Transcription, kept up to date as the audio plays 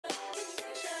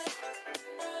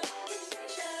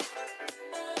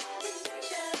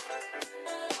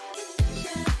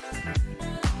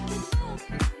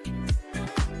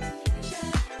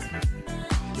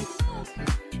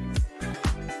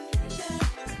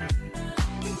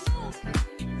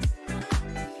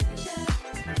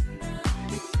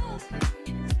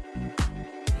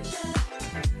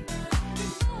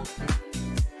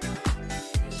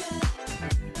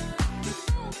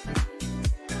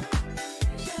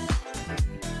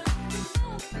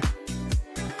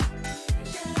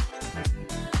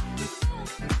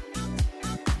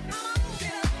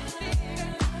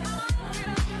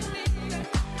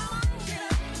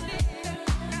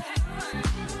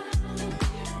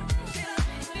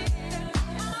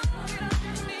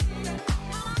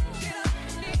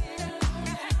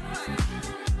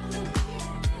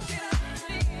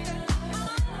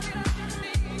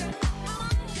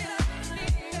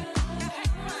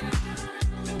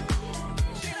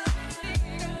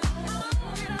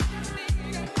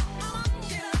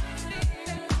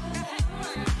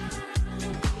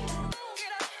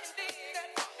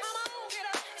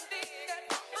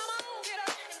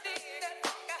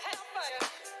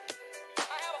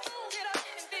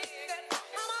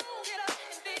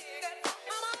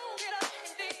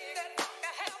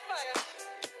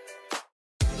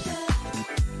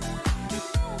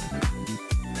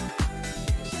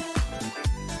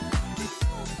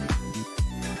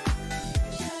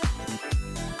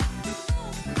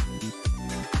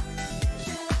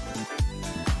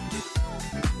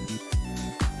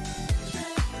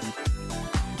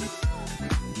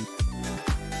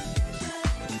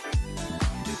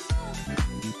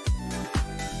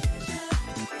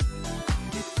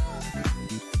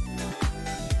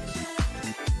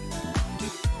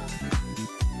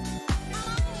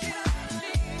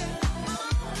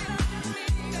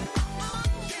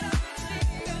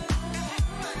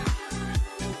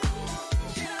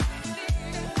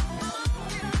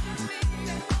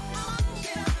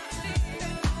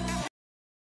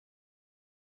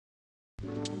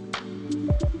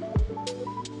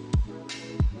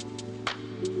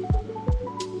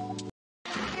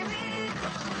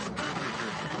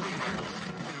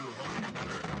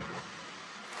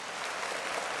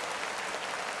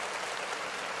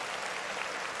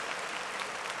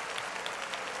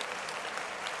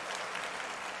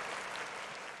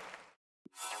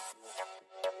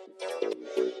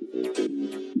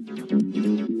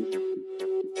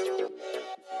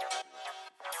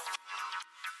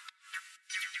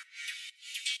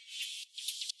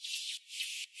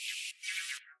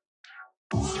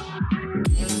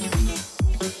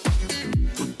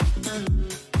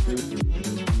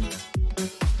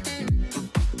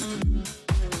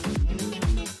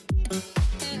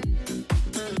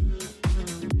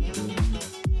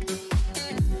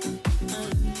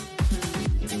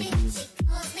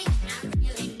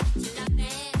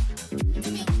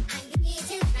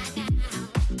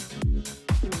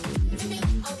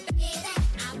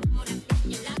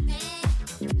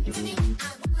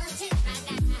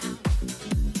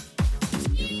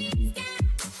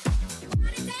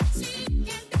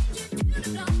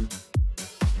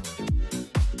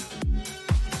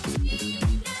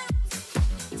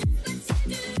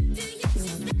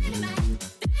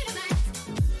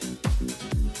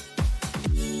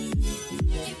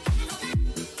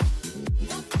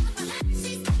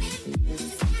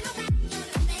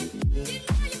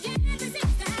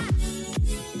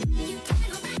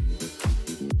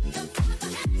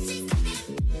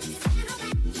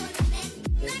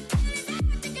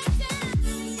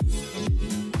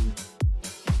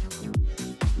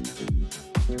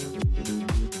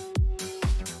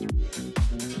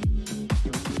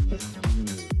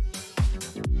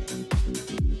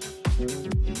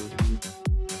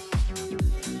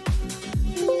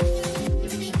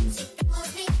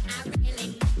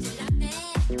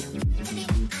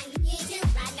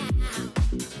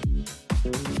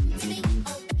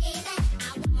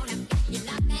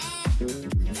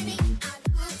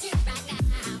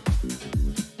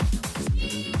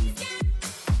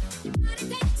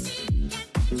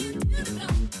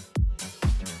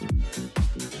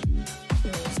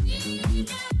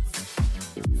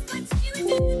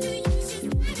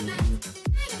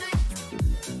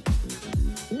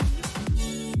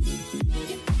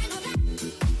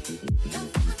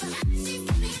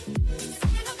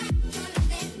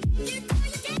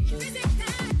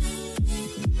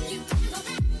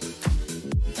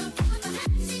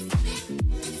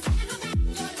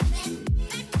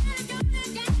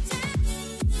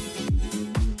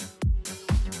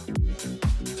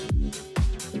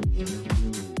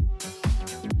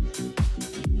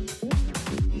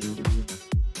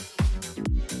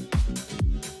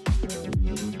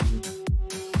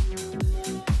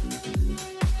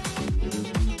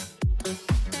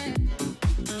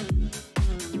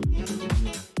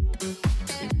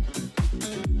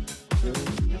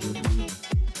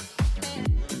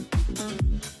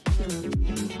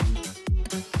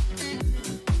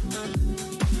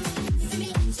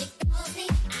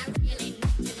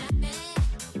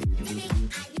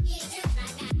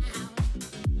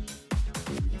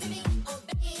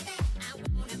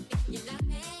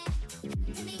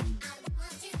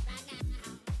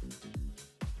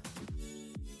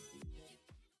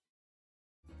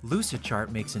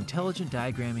Lucidchart makes intelligent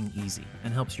diagramming easy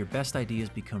and helps your best ideas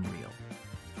become real.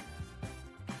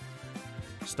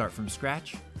 Start from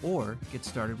scratch or get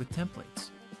started with templates.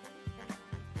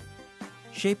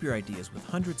 Shape your ideas with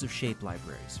hundreds of shape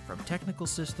libraries, from technical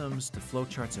systems to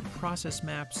flowcharts and process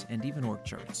maps and even org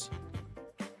charts.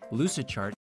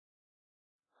 Lucidchart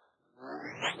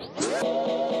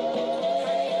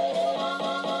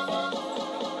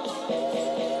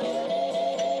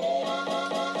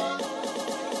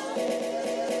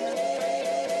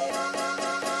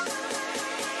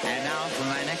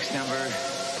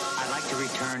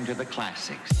return to the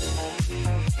classics.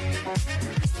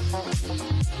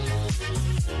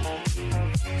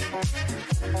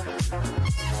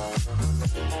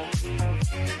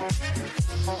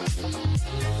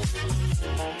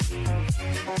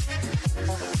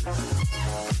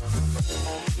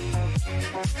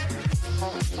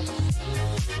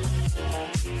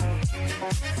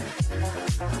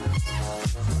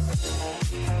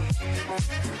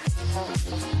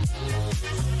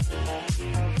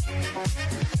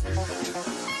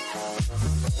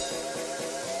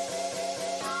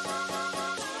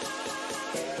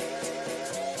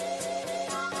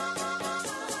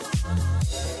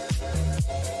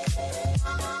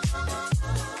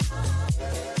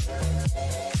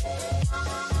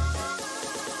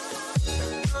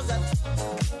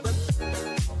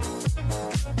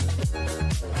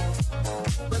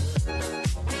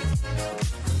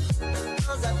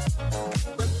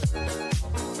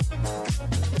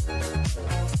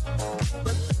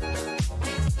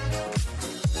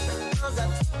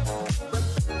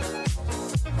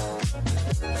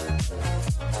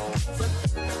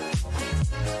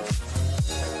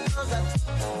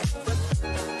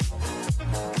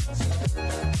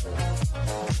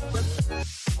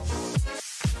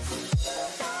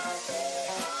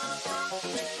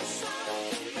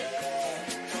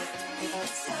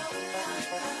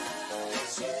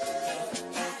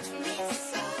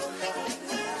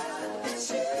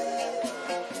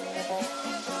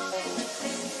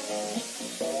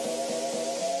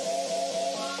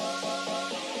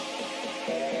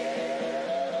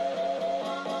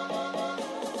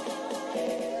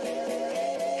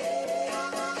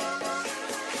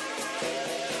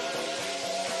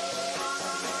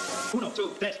 Uno,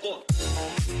 two, tres, go.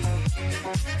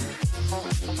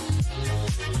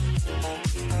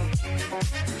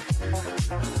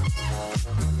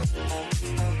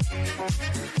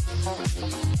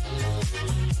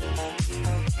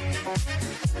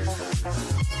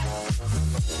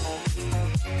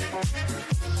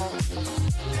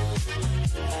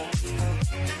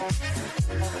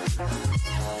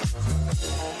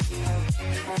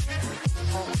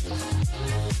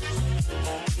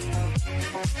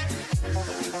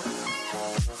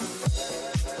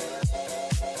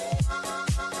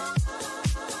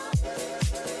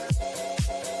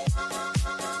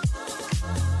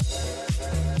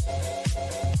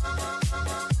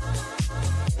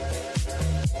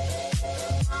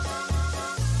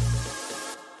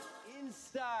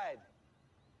 Inside,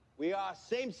 we are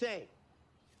same,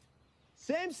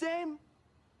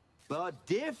 but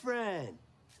different,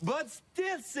 but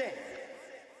still same.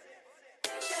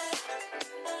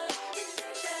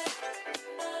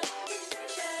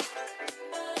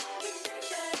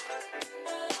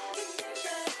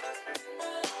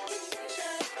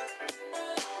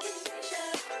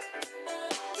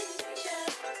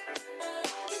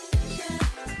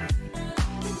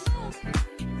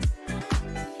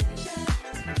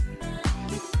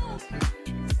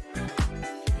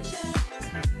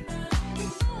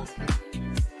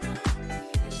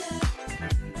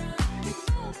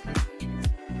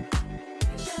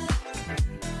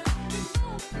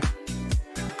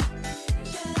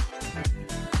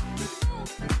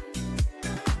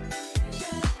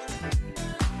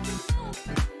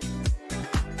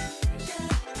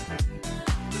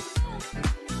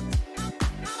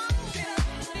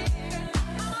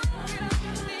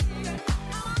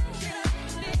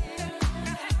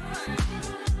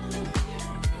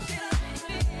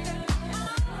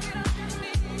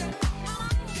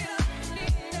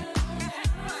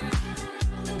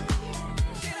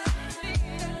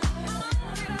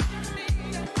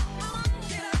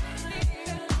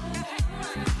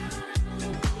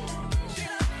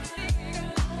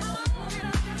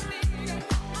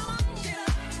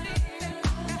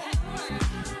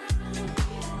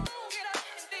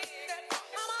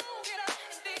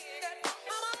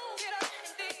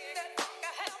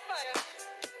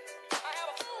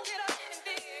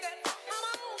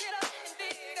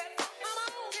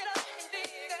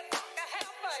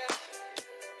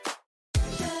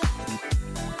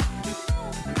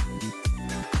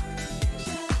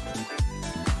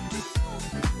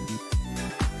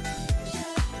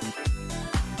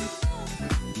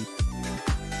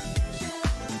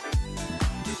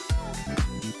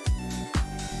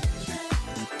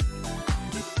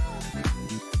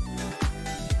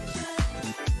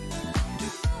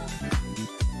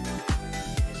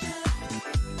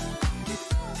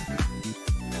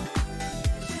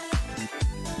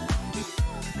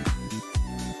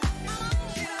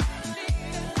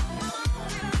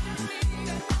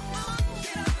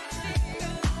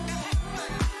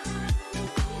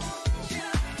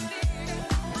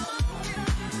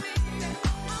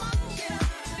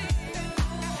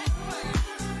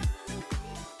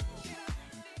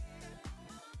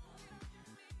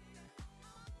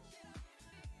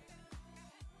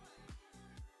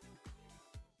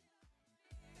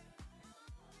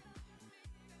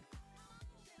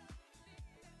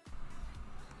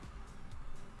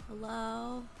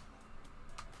 Hello?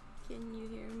 Can you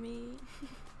hear me?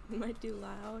 Am I too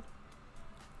loud?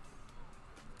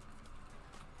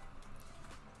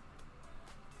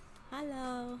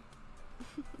 Hello!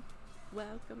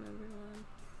 Welcome everyone.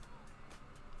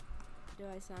 Do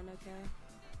I sound okay?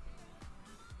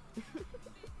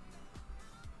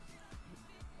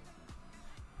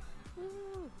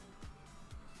 Woo.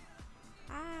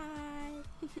 Hi!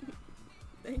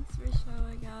 Thanks for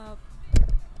showing up.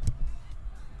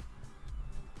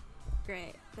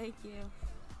 Great, thank you.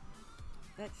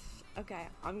 That's okay.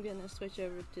 I'm gonna switch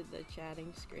over to the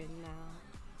chatting screen now.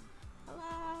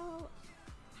 Hello!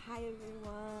 Hi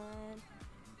everyone!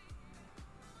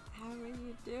 How are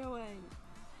you doing?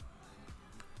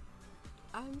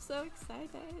 I'm so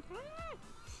excited! Ah!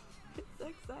 It's so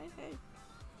exciting!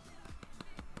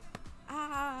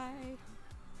 Hi!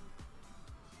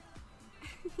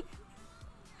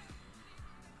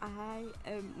 I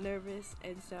am nervous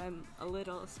and so I'm a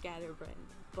little scatterbrained,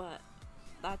 but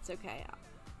that's okay.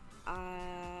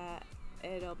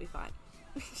 It'll be fine.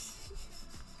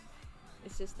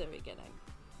 It's just the beginning.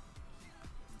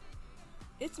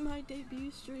 It's my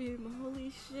debut stream,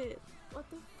 holy shit. What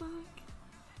the fuck?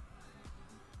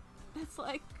 It's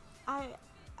like, I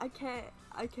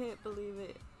can't believe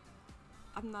it.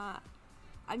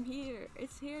 I'm here.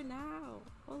 It's here now.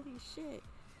 Holy shit.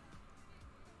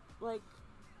 like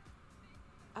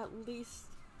at least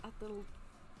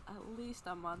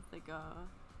a month ago,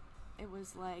 it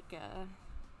was like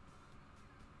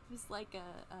just like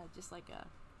a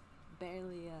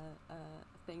barely a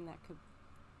thing that could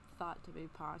thought to be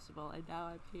possible, and now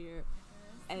I'm here,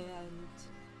 and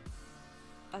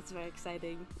that's very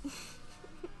exciting.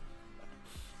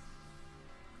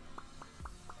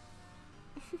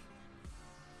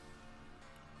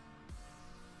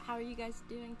 How are you guys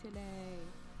doing today?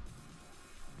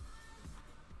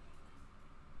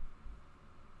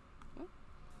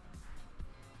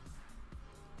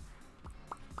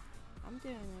 I'm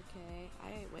doing okay.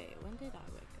 Wait, when did I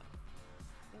wake up?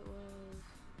 It was...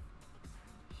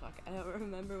 Fuck, I don't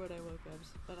remember when I woke up,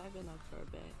 but I've been up for a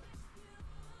bit.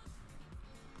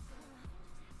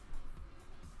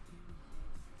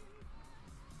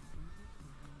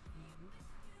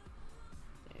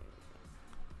 There we go.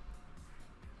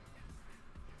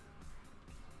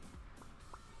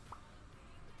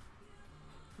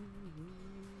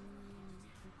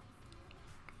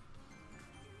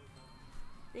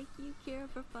 Thank you, Kira,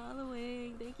 for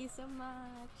following. Thank you so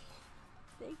much.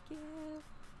 Thank you.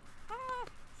 Ah,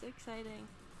 so exciting.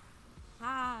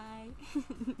 Hi.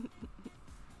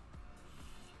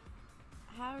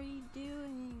 How are you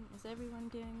doing? Is everyone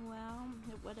doing well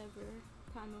at whatever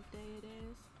time of day it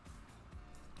is?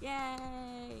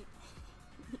 Yay!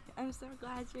 I'm so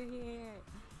glad you're here.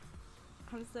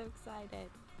 I'm so excited.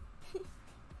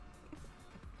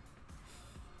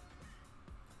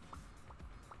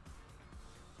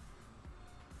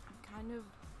 Kind of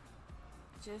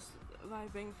just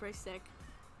vibing for a sec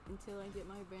until I get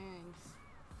my bearings.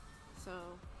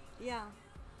 So, yeah,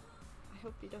 I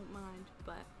hope you don't mind,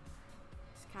 but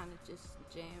it's kind of just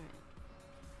jamming.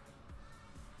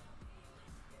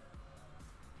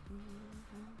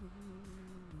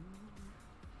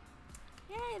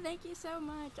 Yay, thank you so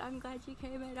much. I'm glad you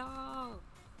came at all.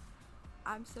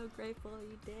 I'm so grateful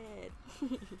you did.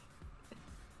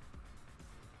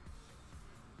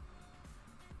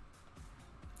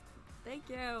 Thank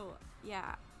you.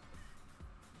 Yeah.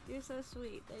 You're so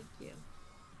sweet. Thank you.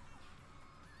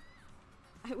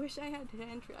 I wish I had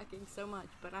hand tracking so much,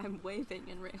 but I'm waving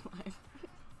in real life.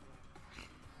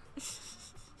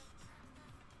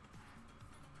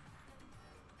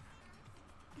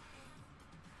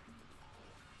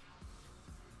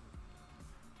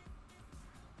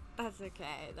 That's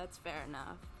okay. That's fair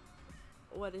enough.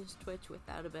 What is Twitch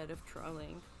without a bit of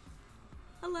trolling?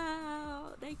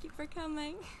 Hello. Thank you for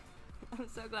coming. I'm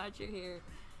so glad you're here.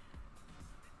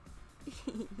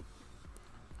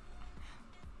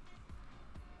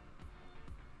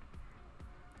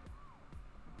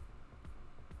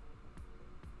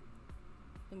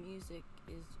 The music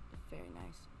is very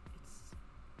nice.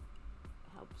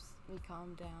 It helps me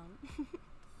calm down.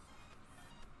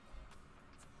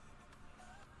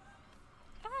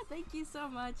 Thank you so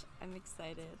much. I'm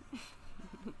excited.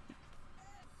 Oh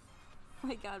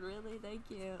my god, really? Thank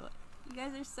you. You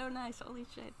guys are so nice. Holy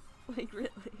shit. Like,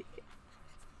 really.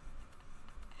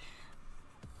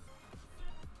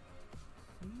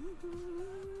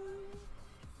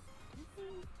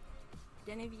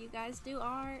 Did any of you guys do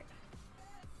art?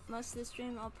 Most of the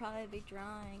stream I'll probably be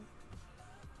drawing.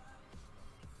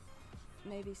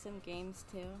 Maybe some games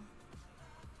too.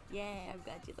 Yay, I'm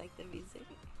glad you like the music.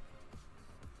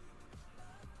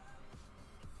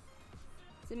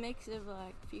 It's a mix of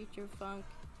like future funk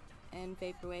and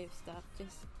vaporwave stuff,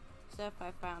 just stuff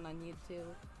I found on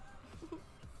YouTube.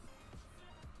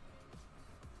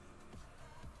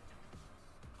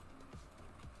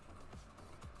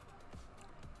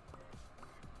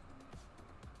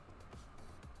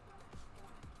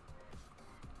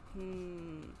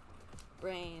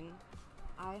 Brain.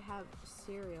 I have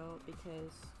cereal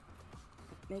because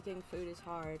making food is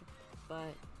hard,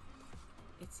 but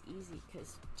it's easy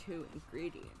because 2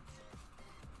 ingredients.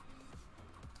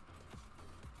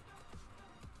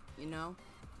 You know?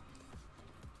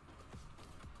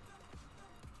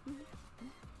 Oh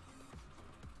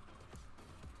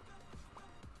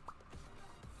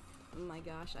my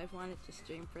gosh, I've wanted to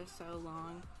stream for so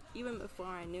long, even before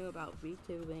I knew about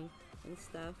VTubing and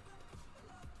stuff.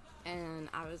 And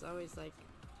I was always like,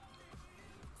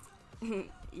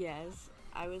 yes,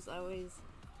 I was always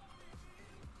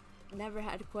never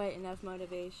had quite enough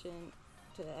motivation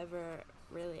to ever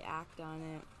really act on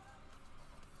it.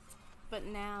 But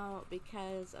now,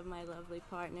 because of my lovely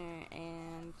partner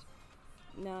and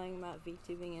knowing about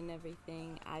VTubing and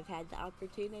everything, I've had the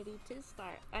opportunity to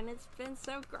start, and it's been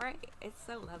so great. It's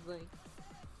so lovely.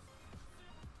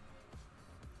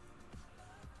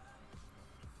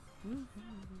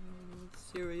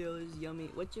 Cereal is yummy.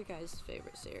 What's your guys'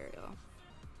 favorite cereal?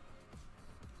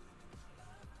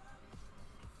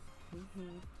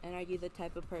 And are you the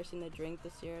type of person to drink the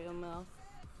cereal milk?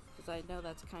 Because I know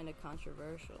that's kind of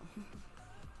controversial.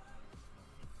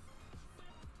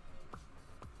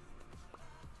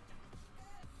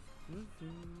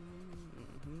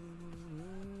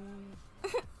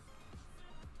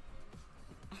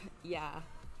 Yeah.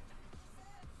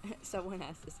 Someone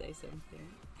has to say something.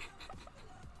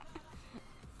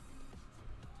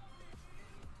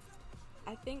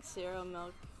 I think cereal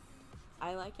milk,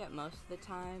 I like it most of the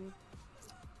time,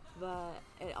 but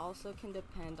it also can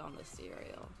depend on the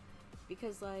cereal.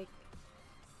 Because, like,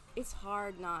 it's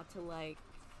hard not to like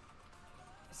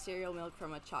cereal milk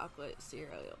from a chocolate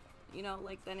cereal. You know,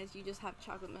 like, then you just have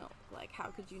chocolate milk. Like, how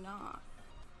could you not?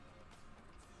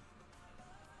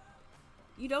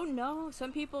 You don't know.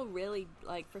 Some people really,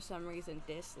 like, for some reason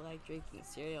dislike drinking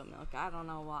cereal milk. I don't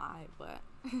know why, but...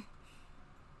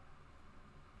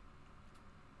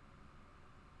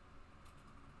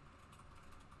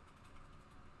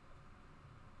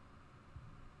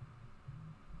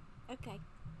 Okay.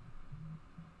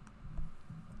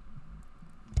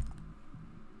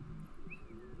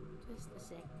 Just a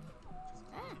sec.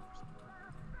 Ah!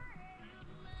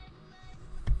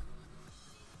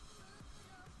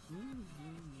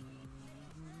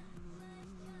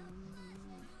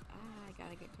 I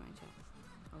gotta get to my check.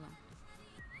 Hold on.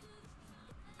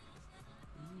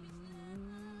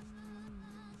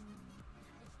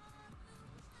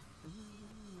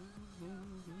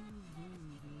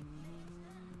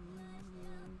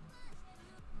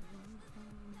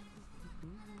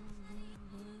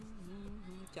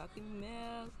 Chocolate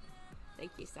milk.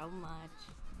 Thank you so much.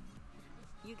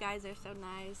 You guys are so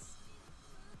nice.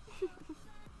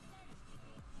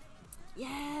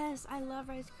 Yes, I love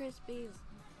Rice Krispies.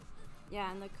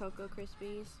 Yeah, and the Cocoa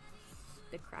Krispies.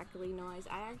 The crackly noise.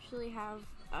 I actually have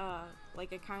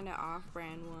like a kind of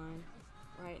off-brand one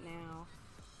right now.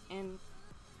 And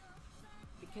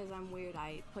because I'm weird,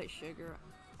 I put sugar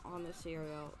on the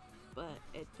cereal, but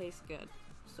it tastes good.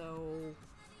 So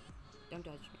don't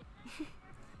judge me.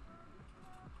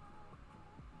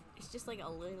 It's just like a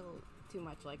little too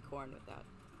much like corn without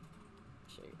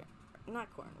sugar.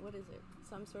 Not corn, what is it?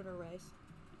 Some sort of rice.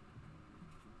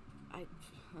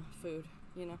 Food,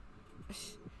 you know.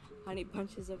 Honey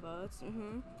bunches of oats,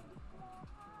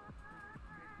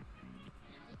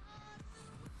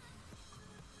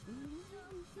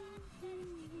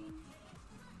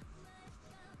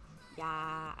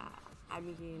 Yeah, I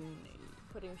mean,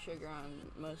 putting sugar on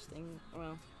most things,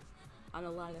 well, on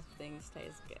a lot of things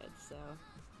tastes good, so,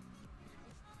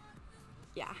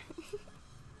 yeah.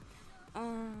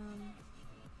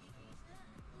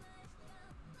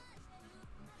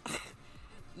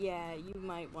 Yeah, you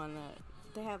might wanna,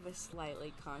 they have a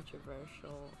slightly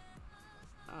controversial,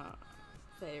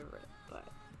 favorite, but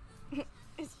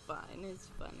it's fine, it's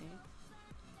funny.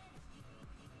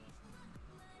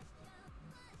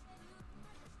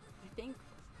 I think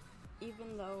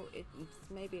even though it's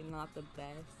maybe not the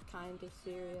best kind of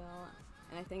cereal,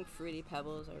 and I think Fruity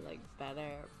Pebbles are like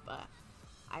better, but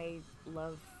I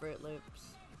love Fruit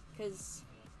Loops because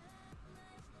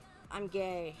I'm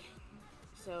gay,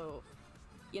 so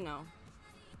you know,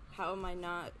 how am I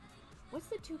not? What's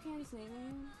the toucan's name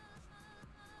again?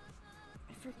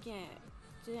 I forget.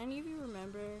 Did any of you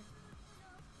remember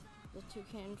the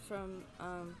toucan from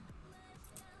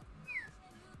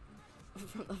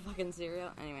from the fucking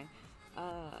cereal? Anyway,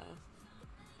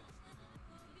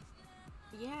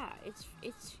 yeah,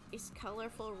 it's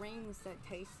colorful rings that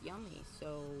taste yummy,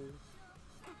 so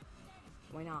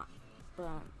why not?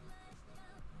 But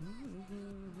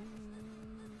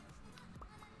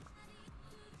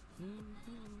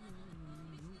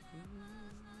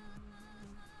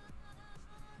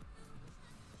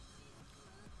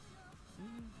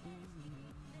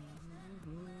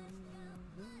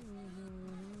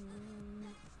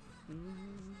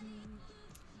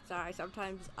sorry,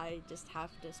 sometimes I just have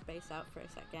to space out for a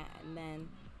second and then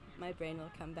my brain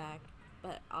will come back,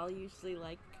 but I'll usually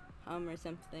like hum or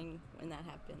something when that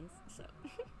happens, so.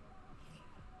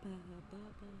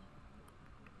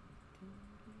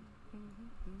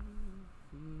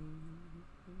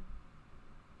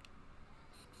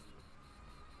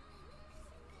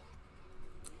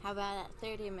 How about at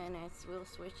 30 minutes we'll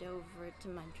switch over to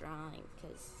my drawing,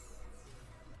 because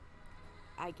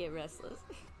I get restless.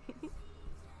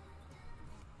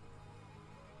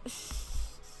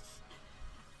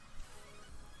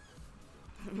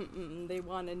 They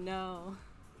want to know.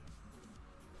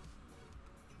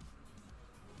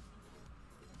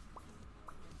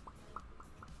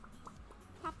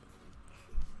 Pop.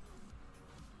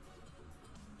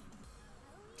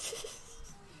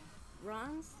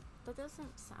 Ron's That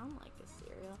doesn't sound like a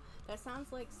cereal. That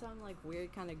sounds like some like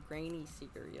weird kind of grainy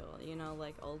cereal, you know,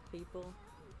 like old people.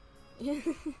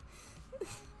 The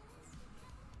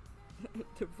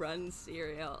run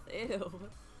cereal. Ew.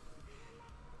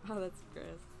 Oh, that's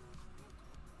gross.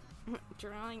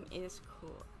 Drawing is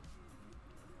cool.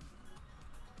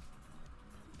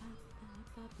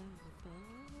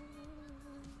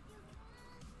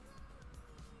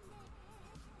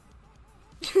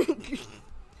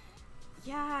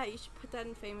 Yeah, you should put that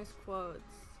in famous quotes.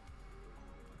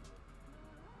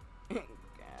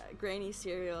 Grainy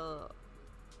cereal.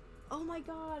 Oh my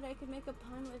god, I could make a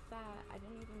pun with that. I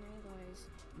didn't even realize.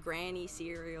 Granny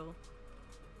cereal.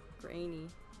 Grainy.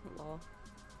 Lol.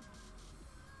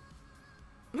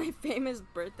 My famous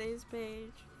birthdays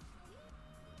page.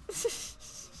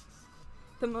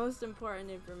 The most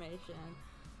important information.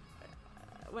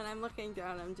 When I'm looking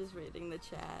down, I'm just reading the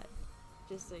chat.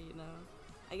 Just so you know.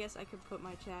 I guess I could put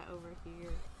my chat over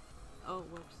here. Oh,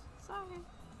 whoops. Sorry.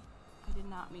 I did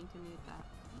not mean to mute that.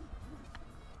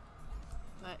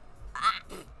 But,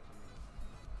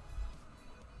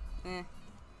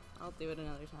 I'll do it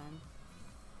another time.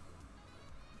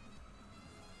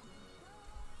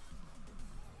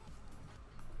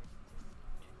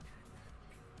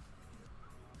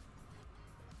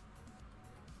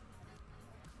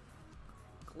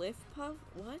 Glyph puff?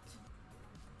 What?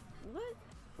 What?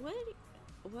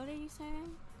 What are you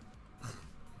saying?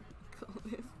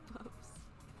 Glyph puffs.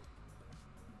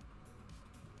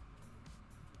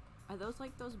 Are those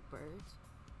like those birds?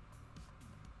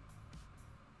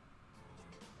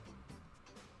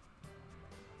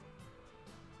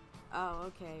 Oh,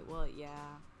 okay. Well,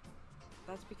 yeah.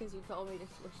 That's because you told me to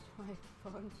switch to my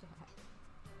phone chat.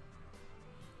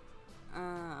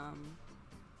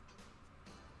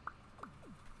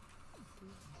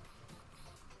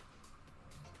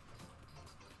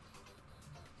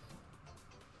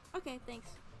 Okay, thanks.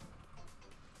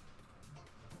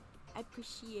 I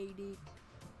appreciate it.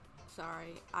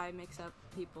 Sorry, I mix up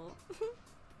people.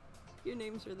 Your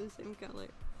names are the same color.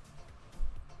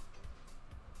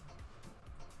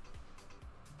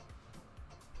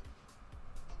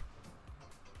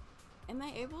 Am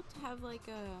I able to have like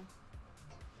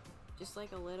just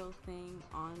like a little thing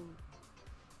on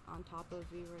top of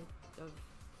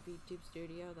VTube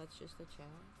Studio that's just a chat?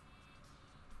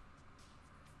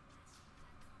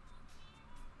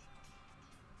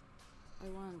 I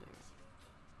wonder.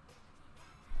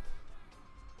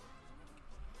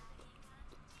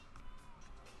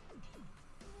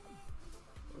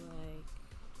 Like,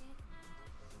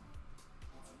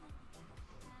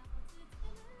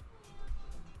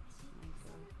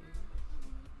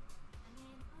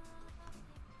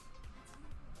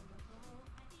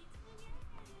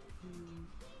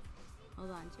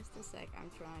 hold on, just a sec. I'm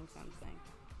trying something.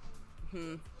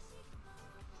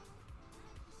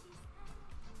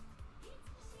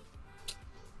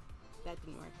 That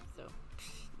didn't work, so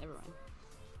never mind.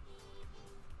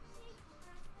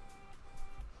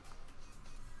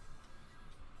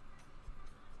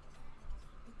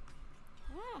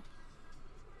 Ah!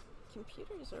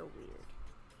 Computers are weird.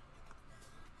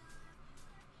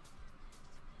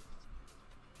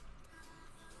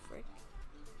 Frick.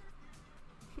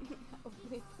 Help me,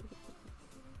 please.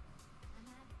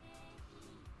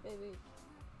 Baby.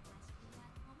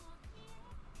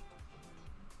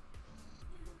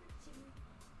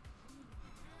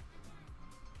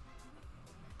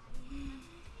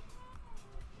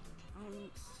 I'm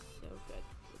so good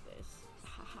with this.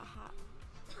 Ha ha ha.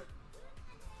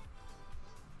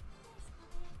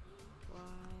 Why?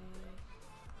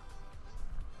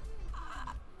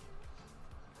 Ah.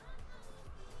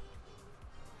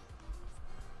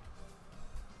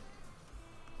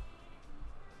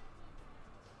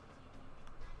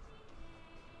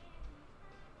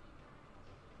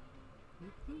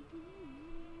 Okay,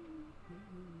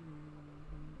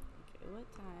 what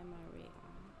time are we on?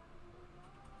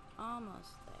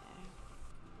 Almost there.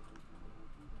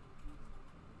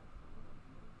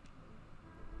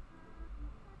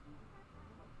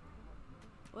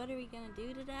 What are we gonna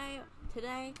do today?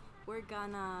 Today, we're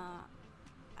gonna,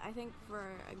 I think for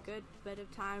a good bit of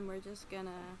time, we're just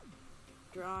gonna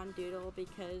draw and doodle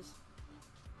because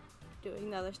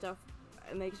doing the other stuff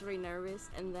it makes me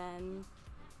nervous, and then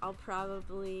I'll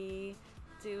probably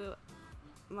do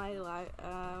my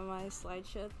my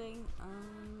slideshow thing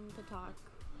to talk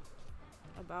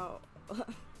about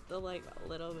the like a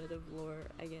little bit of lore,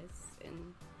 I guess,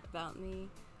 and about me.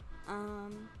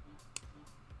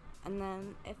 And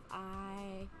then if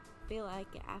I feel like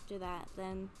it after that,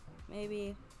 then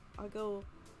maybe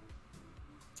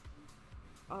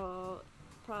I'll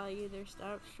probably either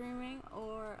stop streaming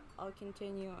or I'll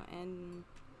continue, and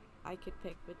I could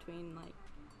pick between like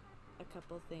a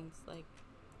couple things like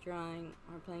drawing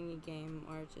or playing a game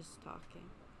or just talking.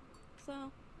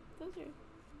 So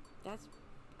that's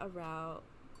about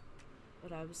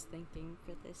what I was thinking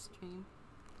for this stream.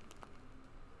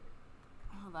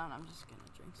 Hold on, I'm just gonna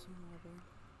drink some water.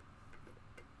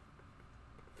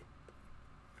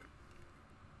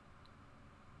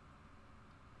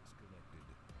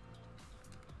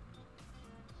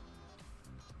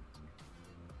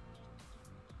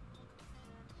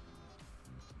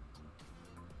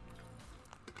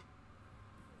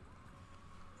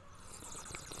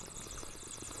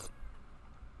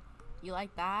 You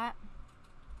like that?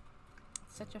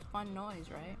 It's such a fun noise,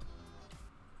 right?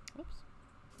 Whoops.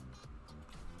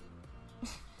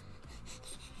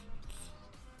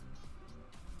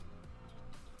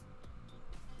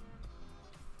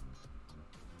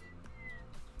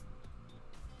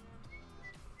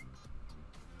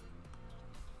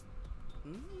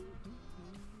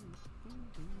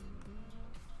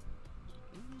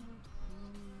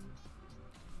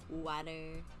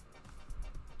 Water.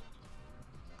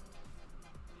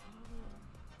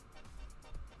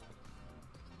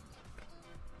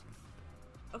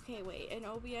 Okay, wait, in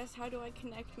OBS, how do I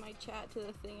connect my chat to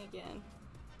the thing again?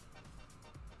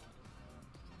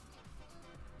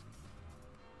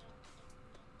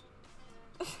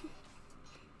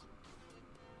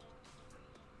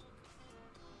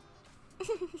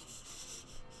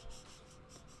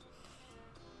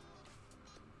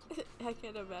 I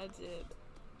can imagine.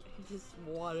 Just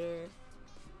water.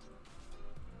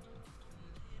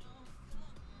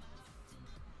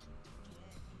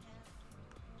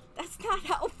 That's not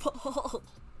helpful.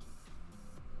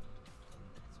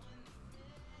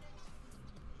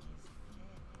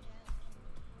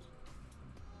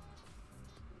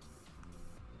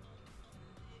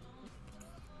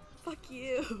 Fuck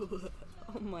you.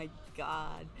 Oh my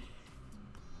god.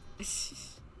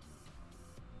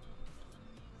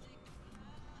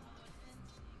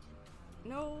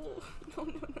 No, no, no, no,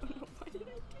 no. Why did I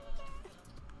do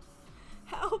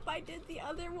that? Help, I did the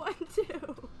other one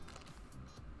too.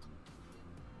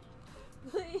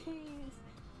 Please.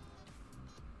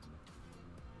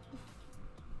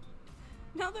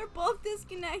 Now they're both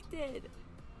disconnected.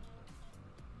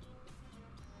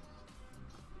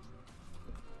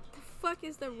 The fuck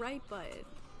is the right button?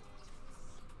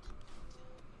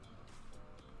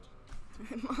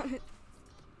 I'm on it.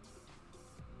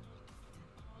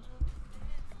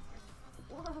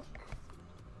 Look.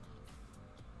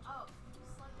 Oh,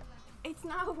 it's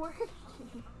not working.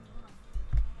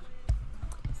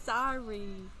 Sorry.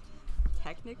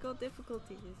 Technical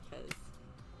difficulties, because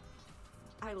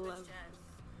I love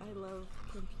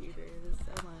computers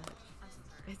so much.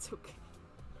 It's okay.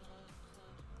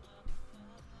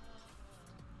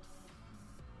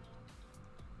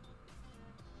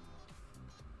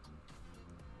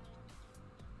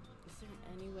 Is there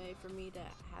any way for me to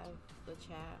have the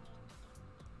chat,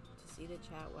 to see the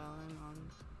chat while I'm on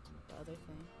the other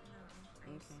thing? No.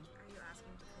 Okay. Are you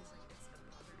asking because like it's a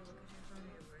bother to look at your phone,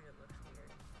 or you're worried it looks weird?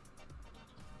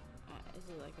 Is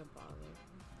it like a bother?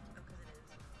 Oh, because it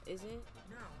is. Is it?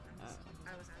 No,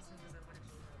 I was asking because I wanted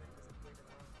to know like was it weird at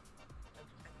all?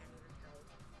 Like I can't even tell.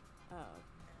 Oh.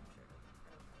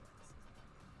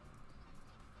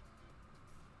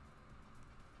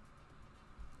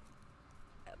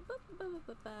 And I'm sure I don't know what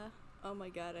this is. Oh my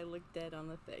god, I look dead on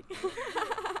the thing.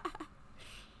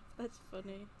 That's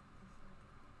funny.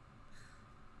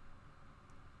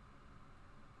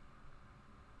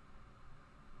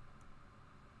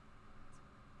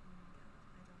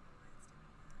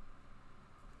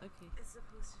 Okay. It's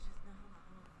supposed to just no, hold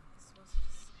on. It's supposed to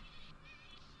just.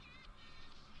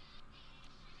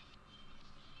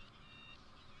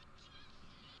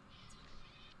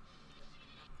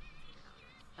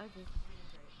 Okay.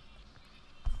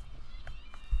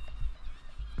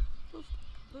 Boop,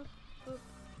 boop, boop.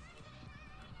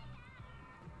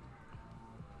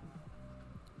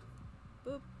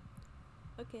 Boop.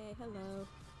 Okay, hello.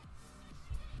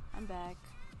 I'm back.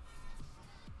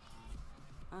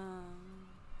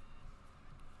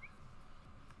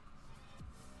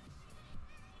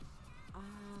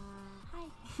 Hi.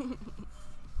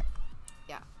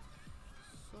 Yeah.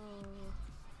 So.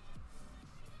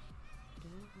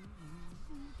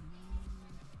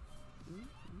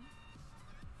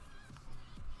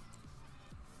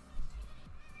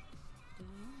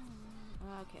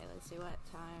 Okay, let's see what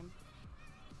time.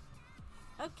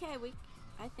 Okay,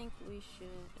 I think we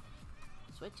should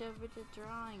switch over to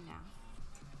drawing now.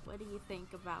 What do you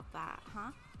think about that,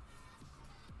 huh?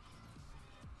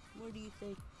 What do you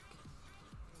think?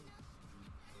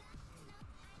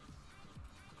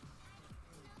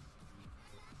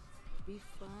 be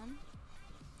fun.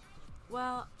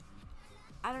 Well,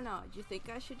 I don't know. Do you think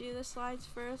I should do the slides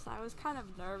first? I was kind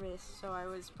of nervous, so I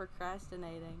was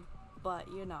procrastinating. But,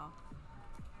 you know.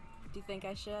 Do you think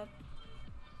I should?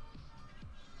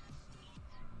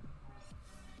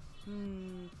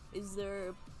 Is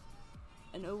there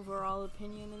an overall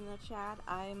opinion in the chat?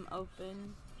 I'm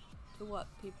open to what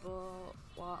people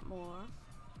want more.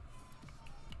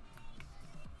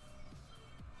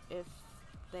 If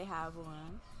they have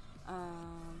one.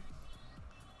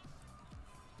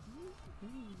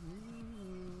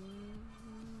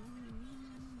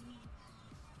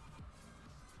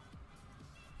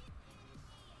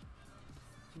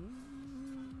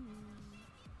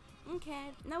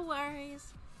 Okay, no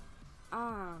worries.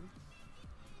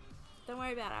 Don't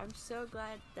worry about it. I'm so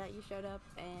glad that you showed up,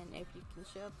 and if you can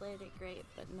show up later, great,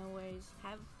 but no worries.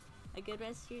 Have a good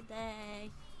rest of your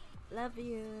day. Love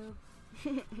you.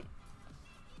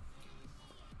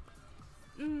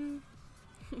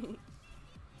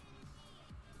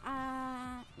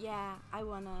 Yeah, I'm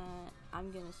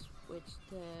gonna switch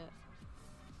to,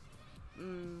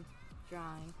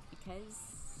 drawing,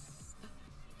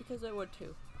 because I want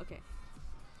to. Okay.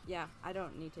 Yeah, I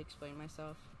don't need to explain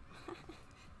myself.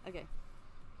 Okay.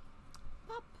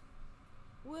 Pop!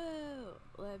 Whoa!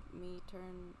 Let me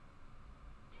turn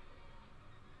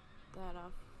that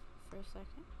off for a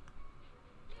second.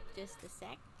 Just a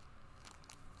sec.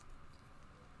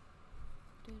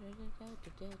 Going to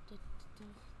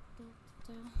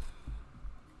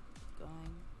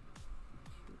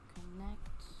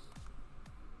connect.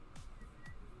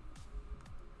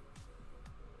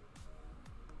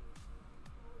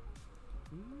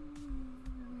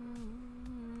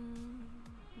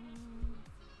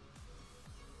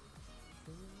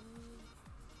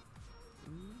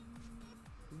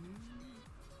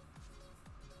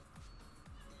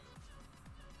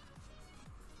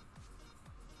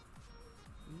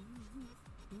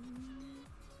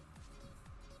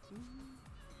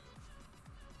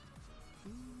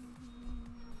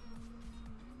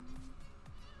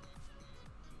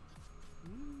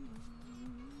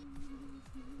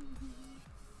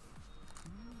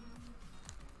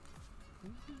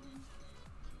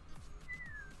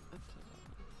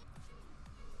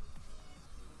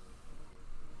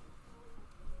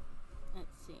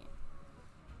 Let's see.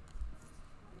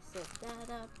 Set that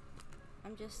up.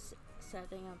 I'm just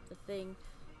setting up the thing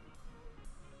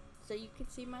so you can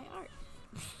see my art.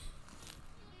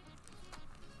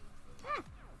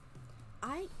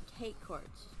 I hate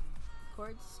chords.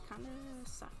 Chords kind of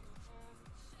suck.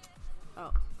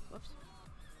 Oh, whoops.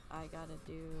 I gotta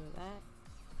do that.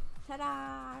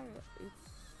 Ta-da!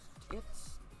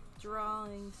 It's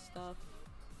drawing stuff.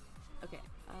 Okay,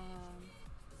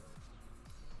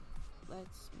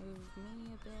 let's move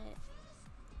me a bit.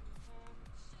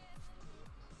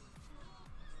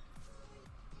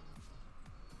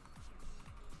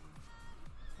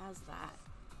 How's that?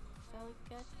 Does that look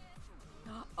good?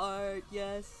 Art,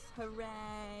 yes!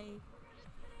 Hooray!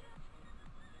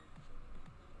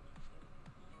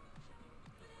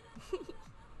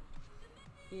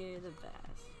 You're the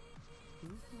best.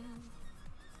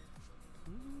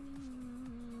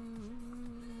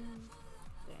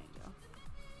 There you go.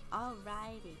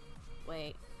 Alrighty.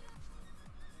 Wait.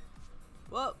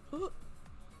 Whoa!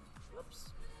 Whoops.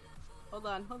 Hold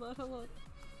on.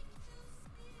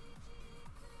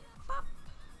 Pop.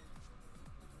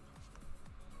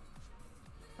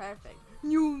 Perfect.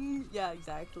 Yeah,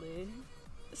 exactly.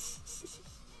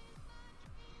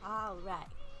 Alright.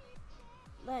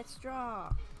 Let's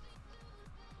draw.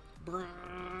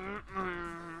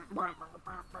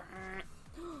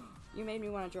 You made me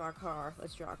want to draw a car.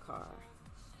 Let's draw a car.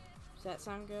 Does that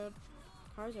sound good?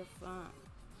 Cars are fun.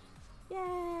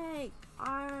 Yay!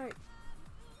 Art!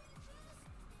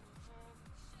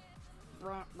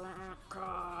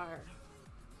 Car.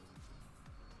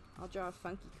 I'll draw a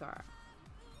funky car.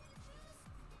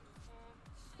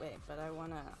 Wait, but I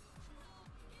wanna...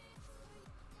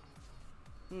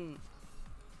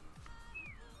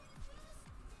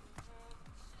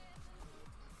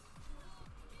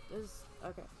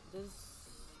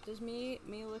 Does me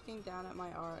looking down at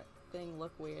my art thing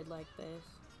look weird like this?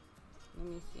 Let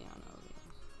me see on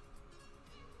OBS.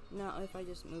 No, if I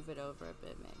just move it over a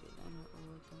bit, maybe then it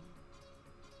will look good.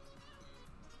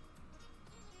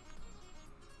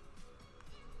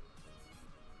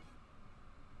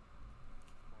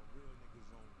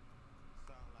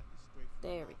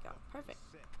 There we go. Perfect.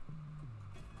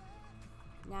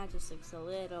 Now it just looks a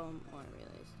little more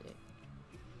realistic.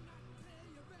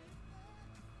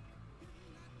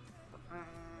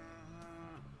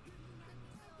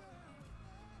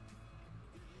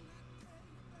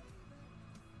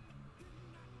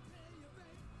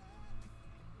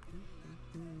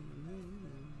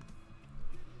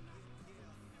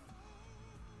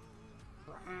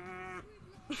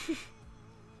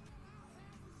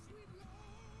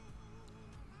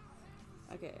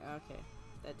 Okay, okay.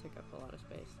 That took up a lot of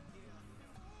space.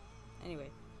 Anyway,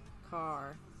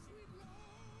 car.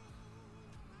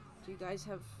 Do you guys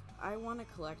have... I want to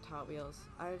collect Hot Wheels.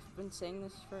 I've been saying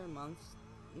this for months.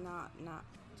 Not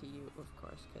to you, of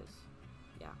course, because,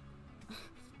 yeah.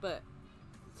 But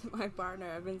to my partner,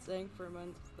 I've been saying for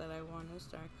months that I want to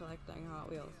start collecting Hot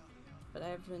Wheels. But I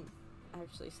haven't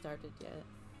actually started yet.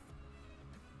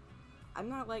 I'm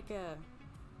not like a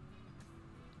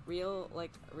real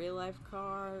life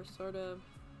car sort of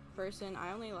person.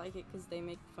 I only like it because they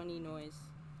make funny noise.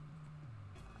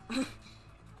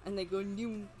 And they go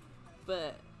new,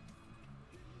 but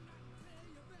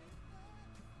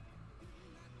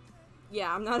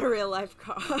yeah, I'm not a real life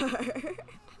car.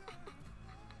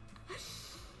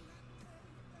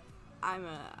 I'm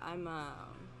a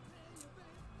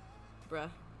bruh,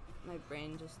 my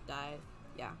brain just died.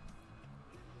 Yeah.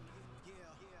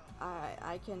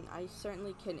 I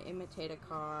certainly can imitate a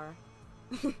car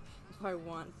if I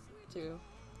want to.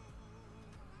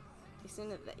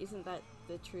 Isn't that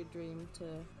the true dream?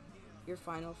 To your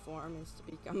final form is to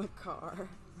become a car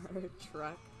or a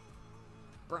truck.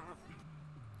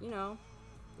 You know,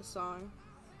 the song,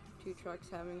 two trucks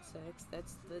having sex.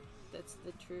 That's the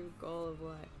true goal of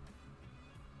life.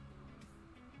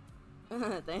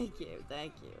 Thank you.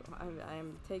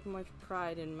 I'm taking much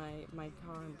pride in my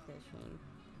car impression.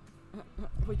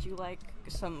 Would you like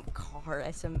some car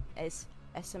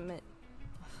estimate?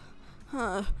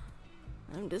 Huh.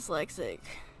 I'm dyslexic.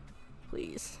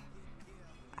 Please.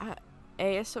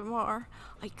 ASMR?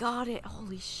 I got it.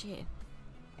 Holy shit.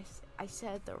 I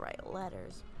said the right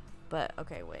letters. But,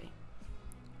 okay, wait.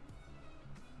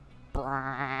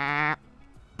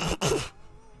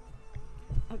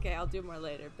 Okay, I'll do more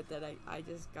later, but then I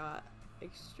just got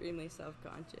extremely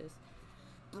self-conscious.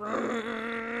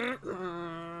 Thank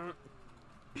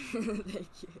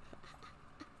you.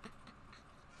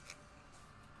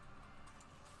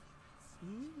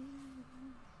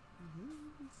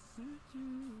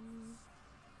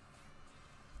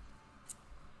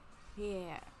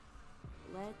 Here,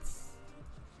 let's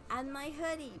add my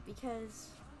hoodie, because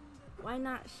why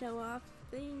not show off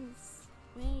things?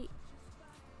 Wait,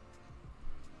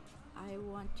 I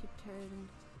want to turn.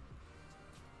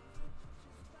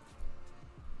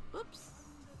 Whoops.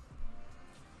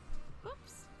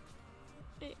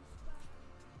 Wait.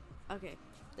 Okay,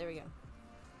 there we go.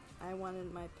 I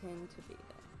wanted my pin to be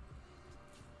there.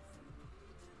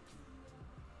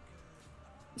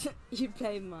 You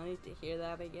pay money to hear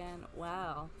that again?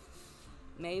 Wow.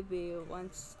 Maybe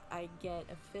once I get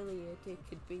affiliate, it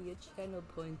could be a channel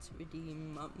points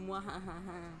redeem.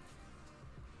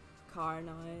 Car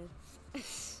noise.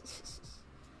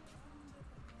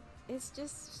 It's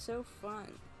just so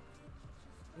fun.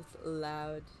 It's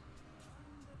loud.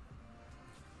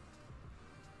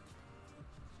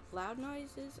 Loud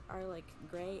noises are like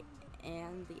great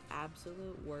and the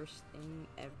absolute worst thing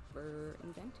ever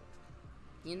invented.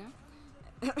 You know?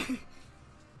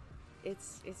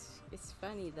 It's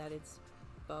funny that it's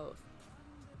both.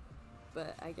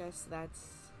 But I guess that's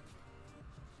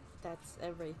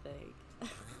everything.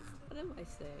 What do I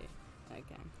say?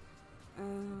 Okay.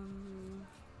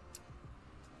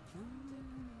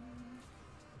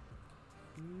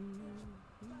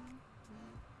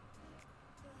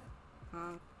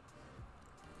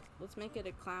 Let's make it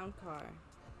a clown car.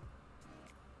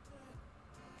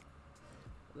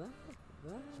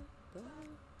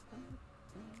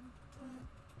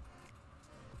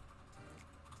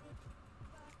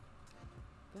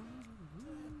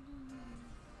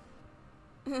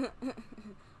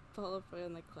 Pull up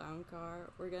in the clown car.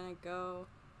 We're gonna go.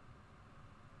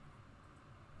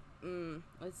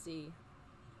 Let's see.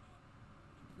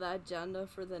 The agenda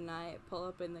for the night. Pull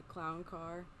up in the clown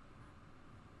car.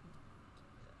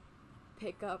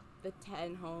 Pick up the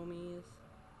 10 homies.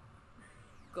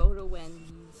 Go to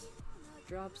Wendy's.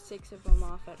 Drop 6 of them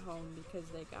off at home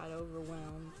because they got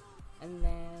overwhelmed. And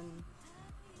then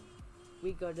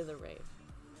we go to the rave.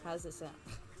 How's it sound?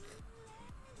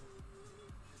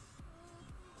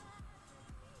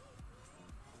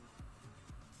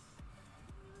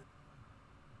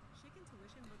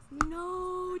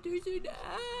 No, there's an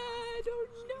ad. Oh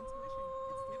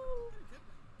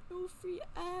no. No free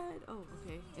ad. Oh,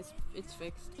 okay. It's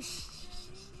fixed.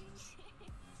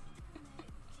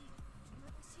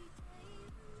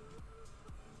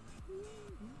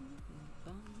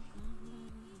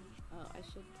 Oh, I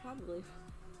should probably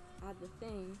add the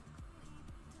thing.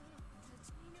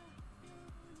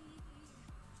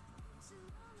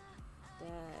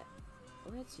 That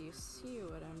lets you see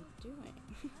what I'm doing.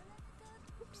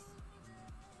 Oops.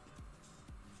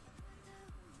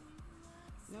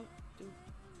 Nope. There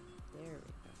we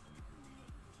go.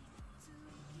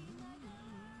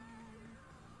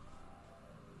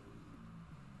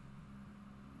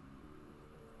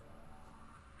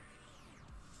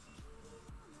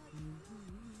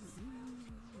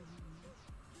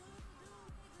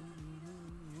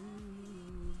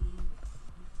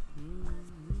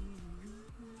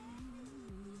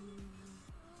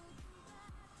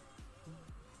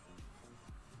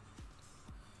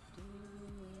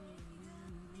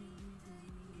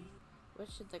 What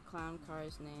should the clown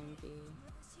car's name be?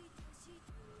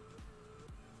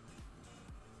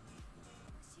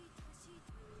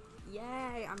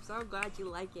 Yay! I'm so glad you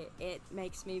like it. It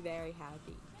makes me very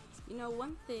happy. You know,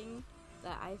 one thing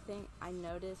that I think I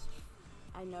noticed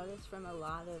from a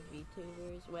lot of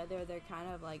VTubers, whether they're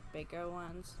kind of like bigger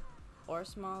ones or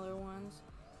smaller ones,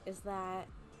 is that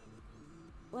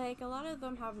like a lot of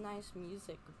them have nice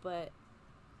music, but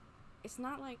it's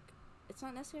not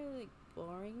necessarily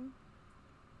boring,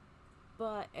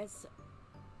 but it's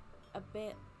a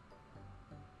bit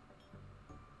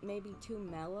maybe too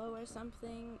mellow or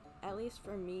something, at least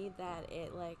for me, that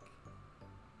it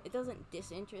doesn't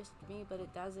disinterest me, but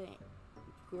it doesn't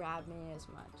grab me as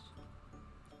much.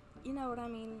 You know what I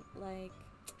mean? Like,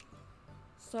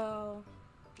 so,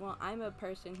 well, I'm a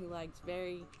person who likes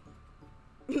very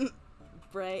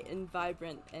bright and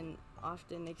vibrant and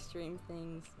often extreme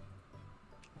things,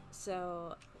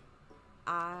 so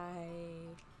I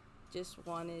just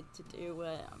wanted to do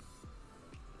what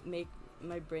make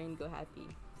my brain go happy,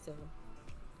 so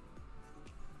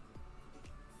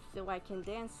I can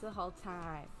dance the whole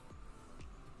time.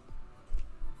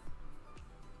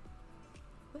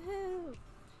 Woohoo!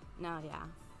 No, yeah,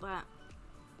 but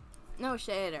no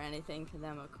shade or anything to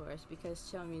them, of course, because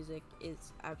chill music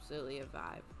is absolutely a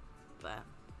vibe, but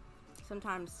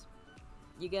sometimes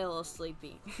you get a little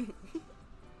sleepy.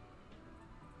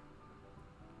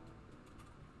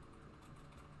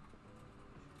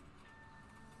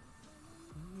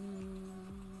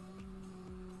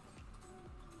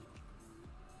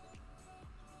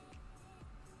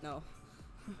 No.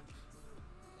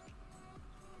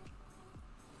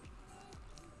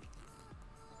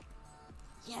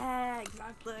 Yeah,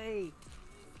 exactly.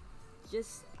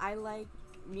 Just, I like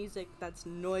music that's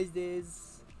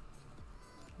noises.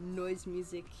 Noise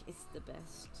music is the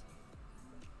best.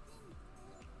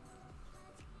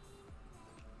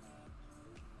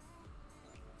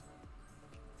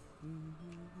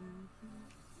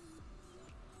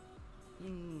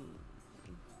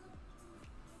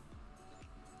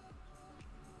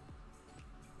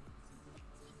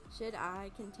 Should I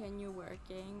continue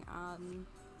working on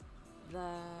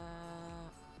the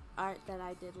art that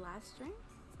I did last stream?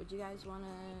 Would you guys want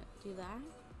to do that?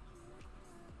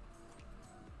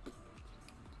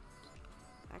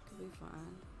 That could be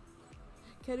fun.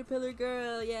 Caterpillar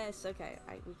girl, yes, okay,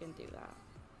 we can do that.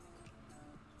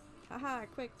 Haha,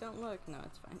 quick, don't look. No,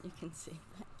 it's fine, you can see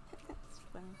that. It's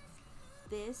fine.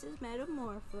 This is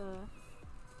Metamorpha.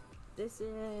 This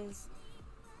is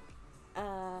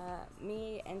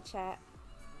me and chat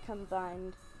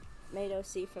combined made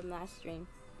OC from last stream.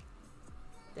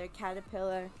 They're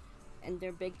Caterpillar and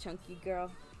they're big chunky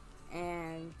girl,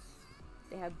 and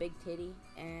they have big titty,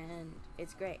 and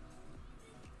it's great.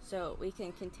 So we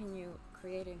can continue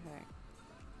creating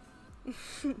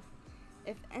her.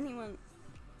 If anyone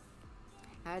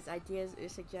has ideas or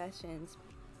suggestions,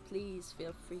 please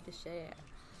feel free to share.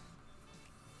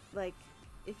 Like,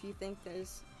 if you think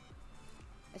there's,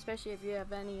 especially if you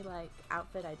have any like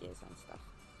outfit ideas and stuff.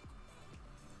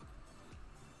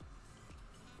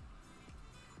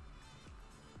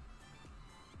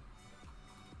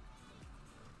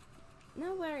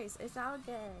 No worries, it's all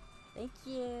good. Thank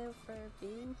you for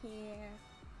being here.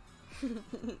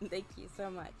 Thank you so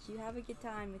much. You have a good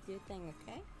time with your thing,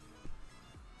 okay?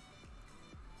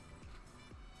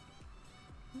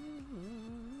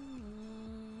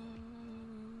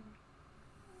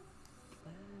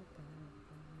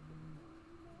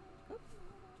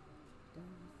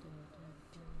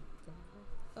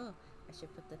 Oh, I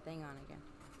should put the thing on again.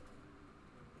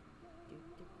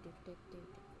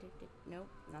 Nope,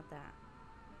 not that.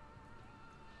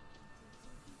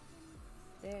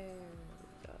 There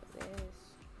we go, this.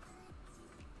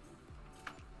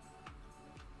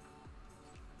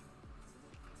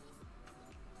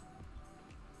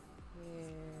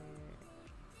 Here.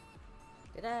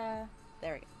 Ta-da!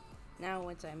 There we go. Now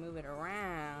once I move it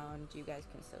around, you guys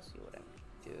can still see what I'm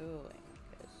doing.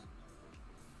 Because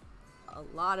a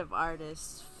lot of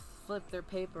artists flip their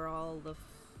paper all the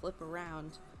flip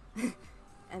around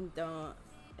and don't.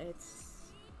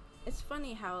 It's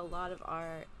funny how a lot of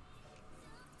art,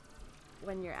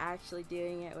 when you're actually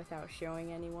doing it without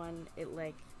showing anyone, it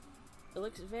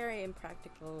looks very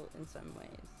impractical in some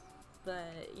ways.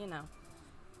 But, you know,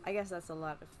 I guess that's a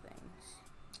lot of things.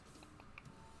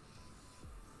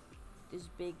 This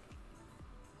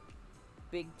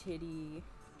big titty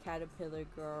caterpillar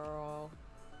girl.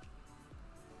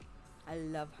 I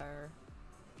love her.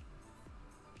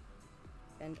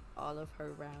 And all of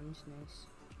her roundness.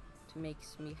 It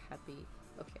makes me happy.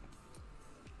 Okay.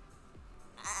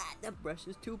 Ah, the brush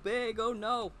is too big. Oh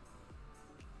no.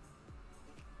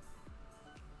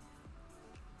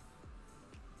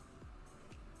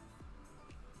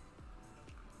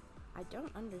 I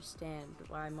don't understand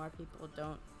why more people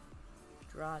don't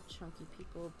draw chunky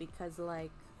people, because, like,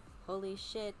 holy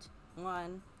shit,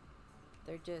 one,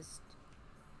 they're just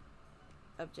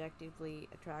objectively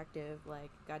attractive.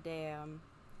 Like, goddamn,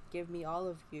 give me all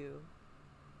of you.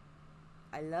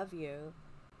 I love you.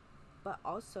 But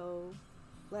also,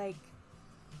 like,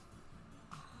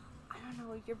 I don't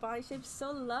know, your body shape's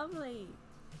so lovely.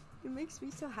 It makes me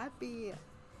so happy.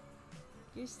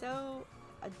 You're so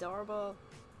adorable,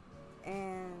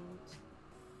 and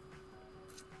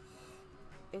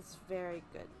it's very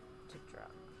good to draw.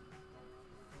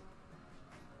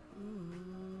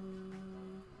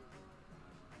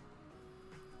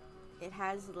 It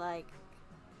has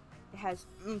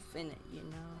oomph in it, you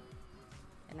know,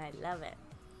 and I love it.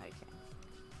 Okay,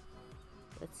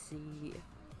 let's see.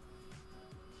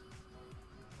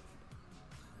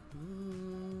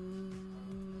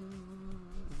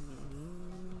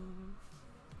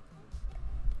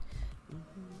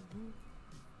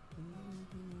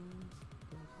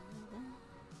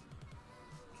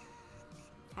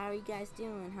 How are you guys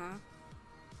doing, huh?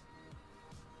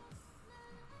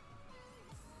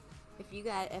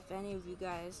 If any of you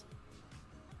guys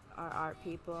are art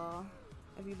people,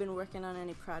 have you been working on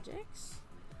any projects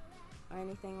or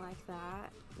anything like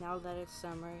that? Now that it's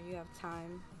summer, you have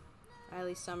time, or at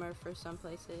least summer for some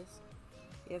places,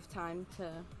 you have time to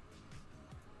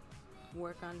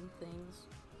work on things.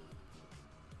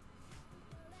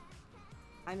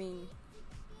 I mean,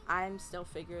 I'm still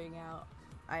figuring out.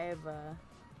 I have a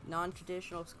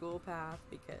non-traditional school path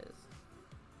because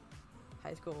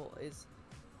high school is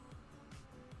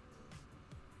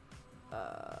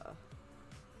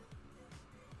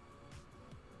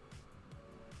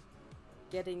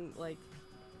getting, like,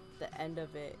 the end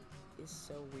of it is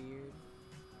so weird.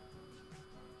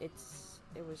 It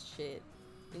was shit,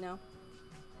 you know?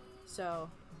 So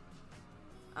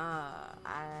I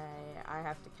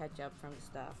have to catch up from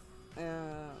stuff.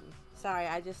 Sorry,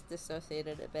 I just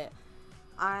dissociated a bit.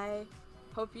 I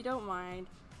hope you don't mind.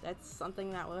 That's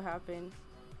something that will happen.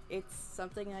 It's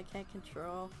something I can't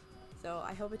control, so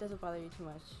I hope it doesn't bother you too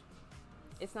much.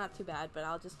 It's not too bad, but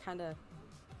I'll just kind of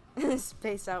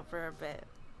space out for a bit.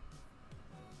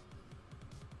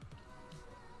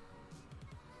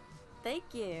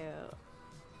 Thank you.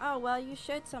 Oh, well, you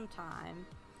should sometime.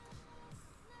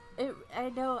 I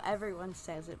know everyone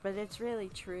says it, but it's really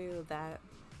true that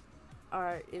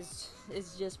art is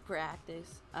just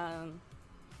practice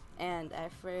and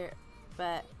effort.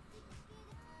 But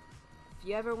if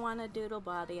you ever want a doodle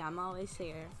body, I'm always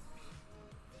here.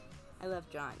 I love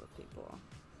drawing with people.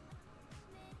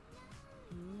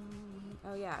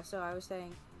 Oh yeah, so I was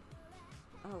saying,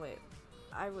 oh wait,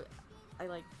 I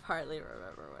like partly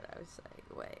remember what I was saying.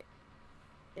 Wait.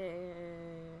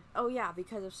 Oh yeah,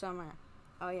 because of summer.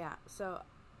 Oh yeah, so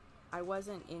I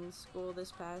wasn't in school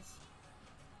this past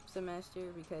semester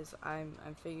because I'm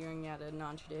figuring out a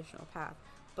non-traditional path,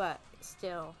 but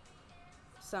still,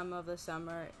 some of the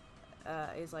summer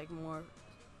is like more,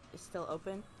 is still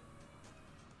open.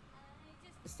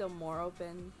 It's still more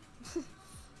open.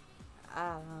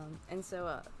 And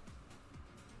so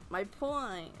my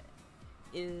point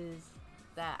is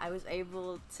that I was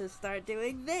able to start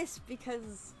doing this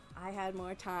because I had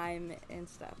more time and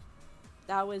stuff.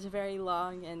 That was a very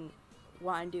long and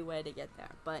windy way to get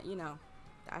there, but you know,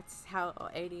 that's how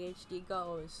ADHD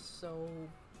goes, so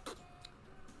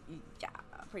yeah,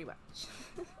 pretty much.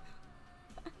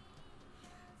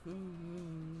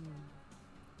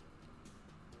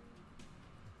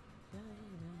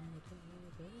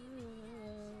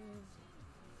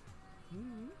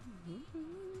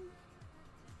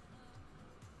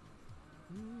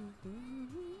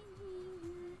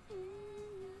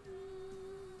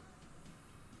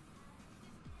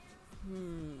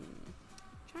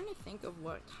 Trying to think of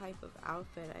what type of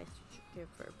outfit I should give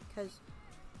her, because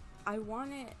I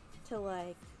want it to,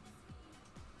 like,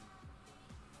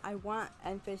 I want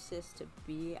emphasis to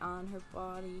be on her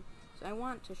body, so I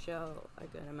want to show a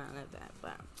good amount of that,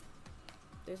 but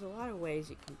there's a lot of ways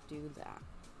you can do that.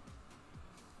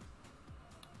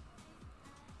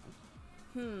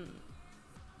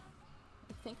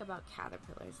 Think about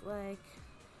caterpillars, like,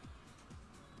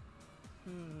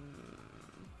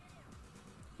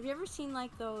 have you ever seen,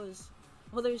 like, those,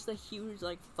 well, there's the huge,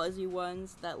 like, fuzzy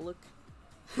ones that look,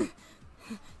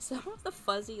 some of the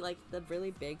fuzzy, like, the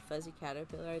really big fuzzy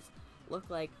caterpillars look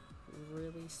like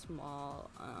really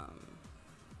small,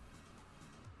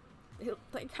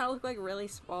 they kind of look like really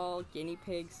small guinea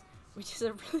pigs, which is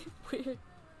a really weird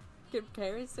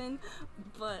comparison,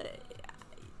 but,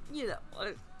 you know,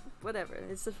 whatever,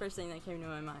 it's the first thing that came to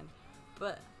my mind,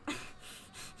 but,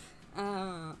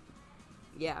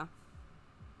 yeah,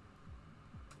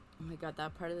 Oh my god,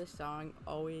 that part of the song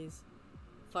always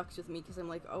fucks with me because I'm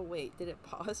like, oh wait, did it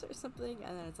pause or something?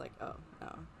 And then it's like, oh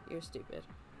no, you're stupid.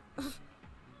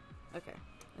 Okay,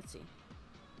 let's see.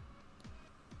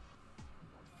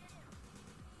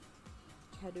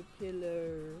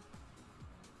 Caterpillar.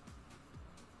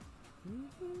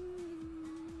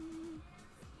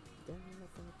 Da, da,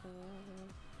 da.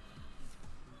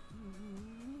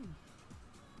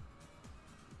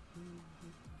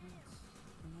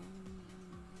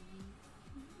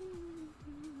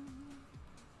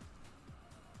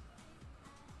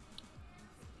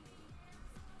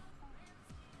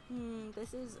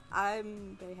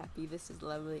 I'm very happy. This is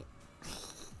lovely.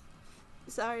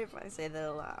 Sorry if I say that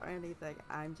a lot or anything.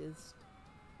 I'm just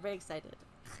very excited.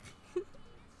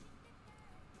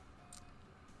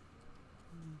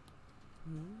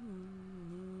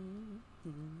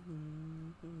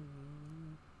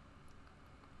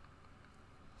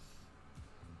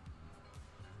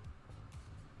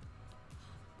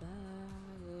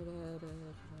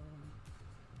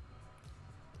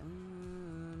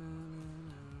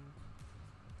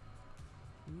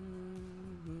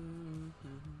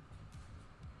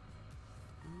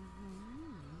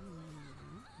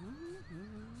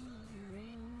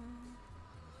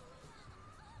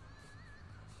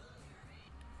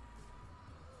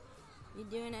 You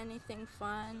doing anything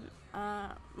fun,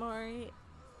 Maury?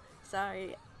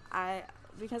 Sorry,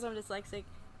 because I'm dyslexic,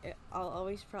 I'll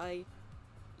always probably,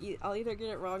 I'll either get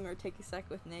it wrong or take a sec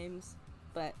with names,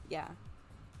 but yeah.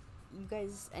 You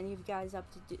guys, any of you guys up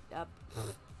to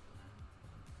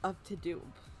do,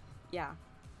 yeah,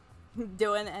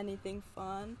 doing anything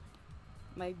fun?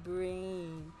 My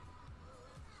brain.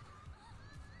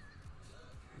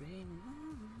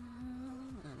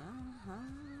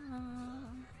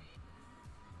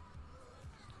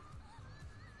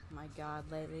 My god,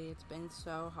 lately it's been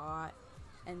so hot,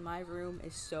 and my room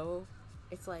is so,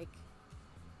 it's like,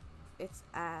 it's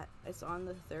on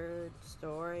the 3rd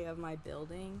story of my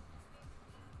building,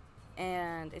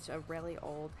 and it's a really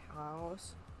old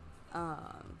house,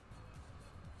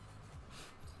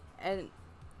 and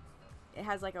it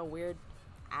has like a weird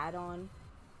add-on,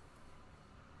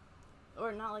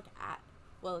 or not like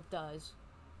well, it does,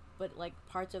 but like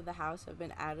parts of the house have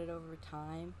been added over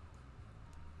time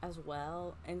as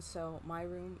well, and so my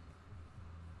room,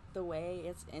 the way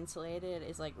it's insulated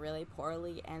is like really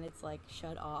poorly, and it's like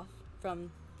shut off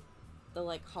from the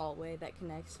like hallway that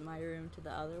connects my room to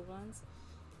the other ones,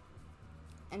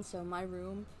 and so my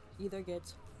room either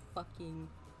gets fucking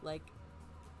like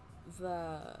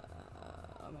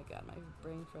oh my god, my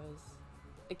brain froze.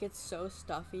 It gets so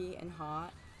stuffy and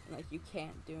hot and like you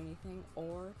can't do anything,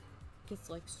 or it gets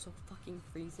like so fucking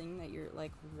freezing that you're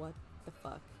like, what the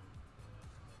fuck?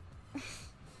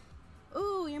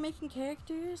 Ooh, you're making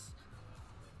characters?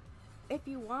 If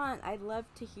you want, I'd love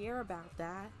to hear about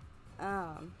that.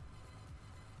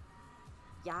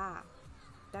 Yeah,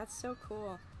 that's so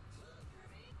cool.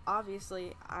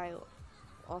 Obviously, I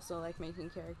also like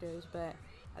making characters, but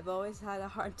I've always had a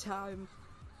hard time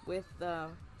with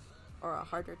or a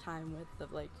harder time with the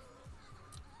like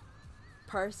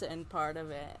person part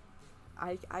of it.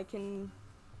 I can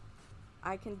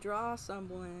draw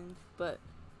someone, but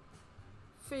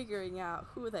figuring out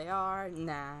who they are,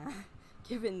 nah.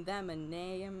 Giving them a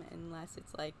name, unless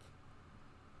it's like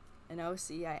an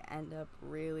OC I end up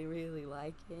really, really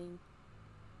liking,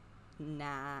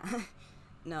 nah.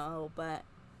 No, but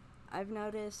I've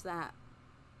noticed that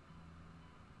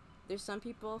there's some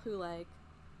people who like,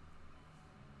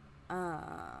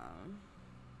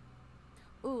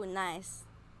 ooh, nice.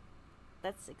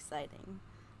 That's exciting.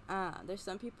 There's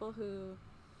some people who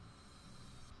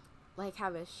like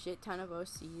have a shit ton of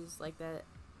OCs, like that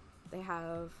they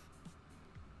have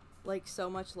like so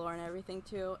much lore and everything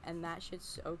too, and that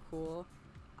shit's so cool.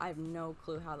 I have no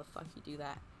clue how the fuck you do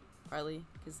that, partly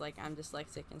because like I'm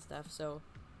dyslexic and stuff, so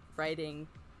writing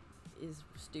is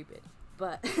stupid,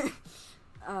 but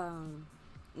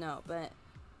no, but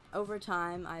over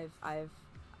time I've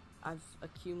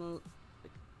accumulated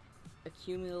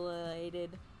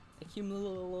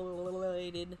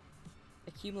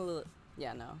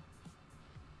yeah, no.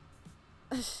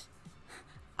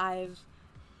 I've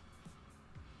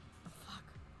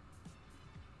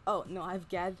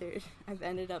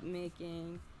ended up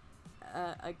making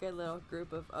a good little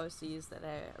group of OCs that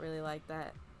I really like,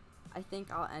 that I think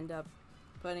I'll end up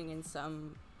putting in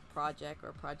some project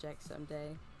or project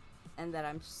someday, and that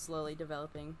I'm slowly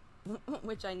developing,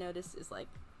 which I notice is like,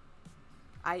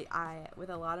 I with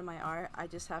a lot of my art, I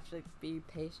just have to be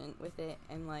patient with it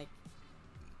and like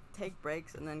take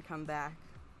breaks and then come back,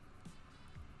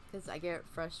 because I get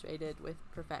frustrated with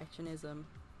perfectionism,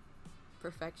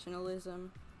 perfectionism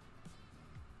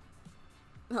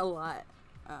a lot.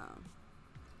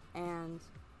 And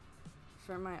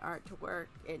for my art to work,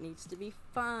 it needs to be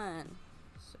fun.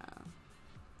 So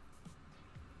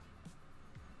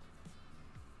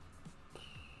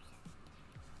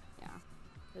yeah,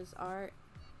 because art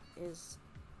is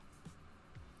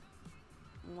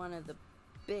one of the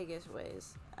biggest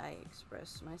ways I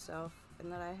express myself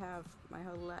and that I have my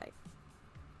whole life.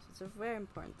 So it's a very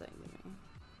important thing to me.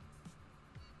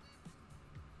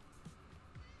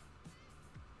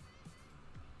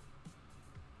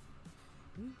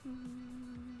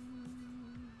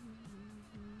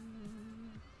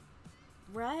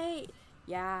 Right?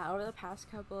 Yeah, over the past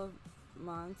couple of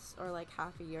months, or like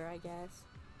half a year, I guess.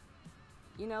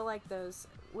 You know, like those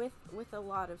with a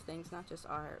lot of things, not just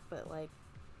art, but like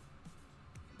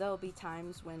there'll be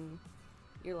times when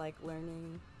you're like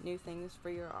learning new things for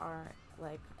your art,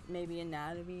 like maybe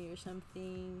anatomy or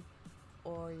something,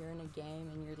 or you're in a game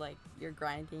and you're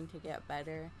grinding to get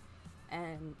better,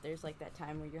 and there's like that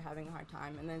time where you're having a hard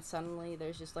time, and then suddenly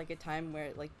there's just like a time where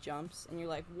it like jumps and you're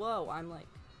like, whoa, I'm like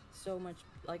so much,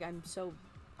 like I'm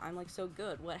like so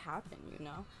good, what happened, you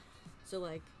know? So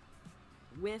like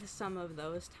with some of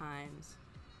those times,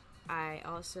 I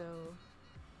also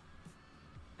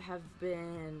have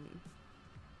been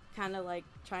kind of like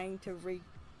trying to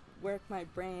rework my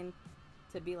brain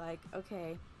to be like,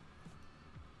 okay,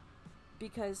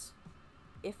 because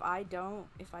if I don't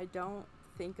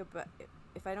think about,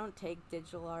 if I don't take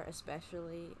digital art,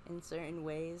 especially in certain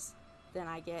ways, then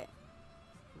I get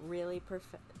really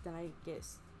then I get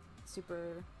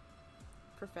super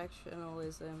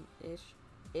perfectionism-ish.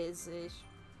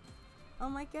 Oh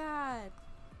my god,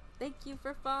 thank you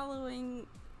for following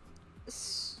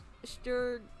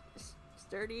sturdy.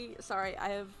 Sorry, I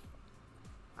have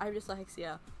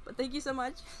dyslexia, but thank you so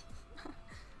much.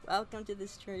 Welcome to the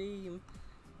stream.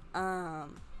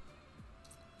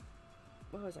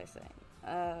 What was I saying?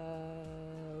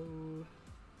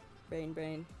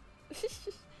 Brain.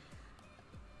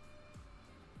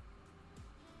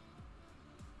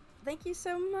 Thank you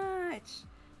so much.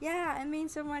 Yeah, it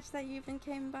means so much that you even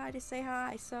came by to say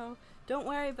hi, so don't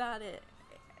worry about it.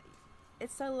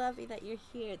 It's so lovely that you're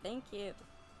here. Thank you.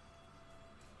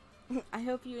 I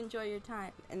hope you enjoy your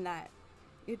time and that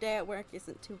your day at work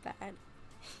isn't too bad.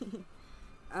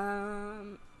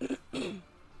 Oh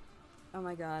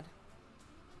my god.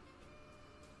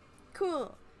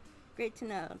 Cool. Great to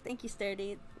know. Thank you,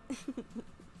 Sturdy.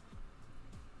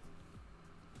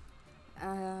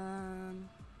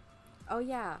 Oh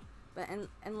yeah, but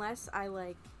unless I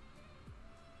like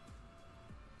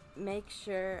make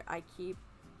sure I keep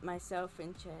myself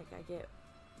in check,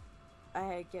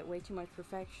 I get way too much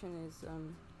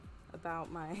perfectionism about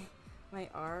my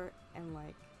art and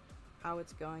like how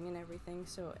it's going and everything,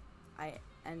 so I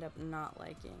end up not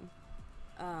liking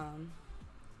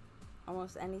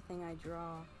almost anything I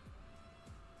draw.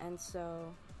 And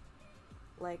so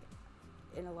like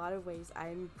in a lot of ways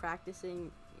I'm practicing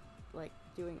like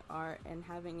doing art and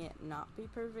having it not be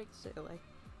perfect, so like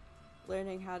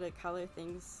learning how to color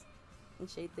things and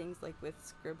shade things like with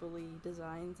scribbly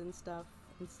designs and stuff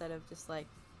instead of just like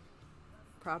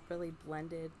properly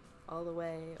blended all the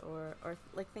way, or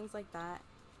like things like that,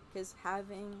 because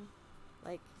having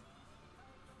like,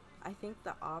 I think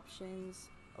the options,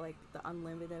 like the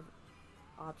unlimited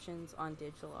options on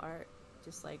digital art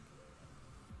just like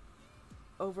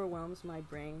overwhelms my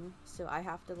brain, so I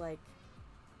have to like,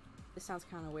 this sounds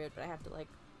kind of weird, but I have to like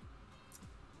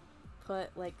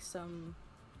put like some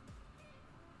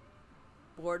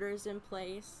borders in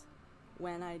place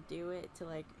when I do it to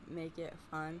like make it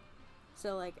fun.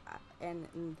 So like, and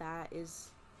that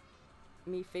is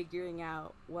me figuring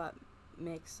out what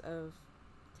mix of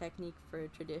technique for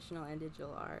traditional and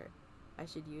digital art I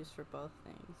should use for both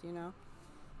things, you know?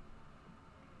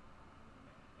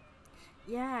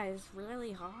 Yeah, it's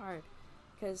really hard,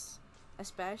 because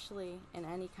especially in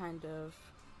any kind of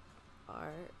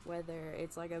art, whether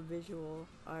it's like a visual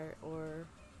art or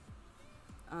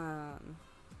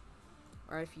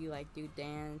if you like do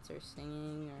dance or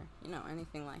singing or, you know,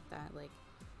 anything like that, like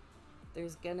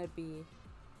there's gonna be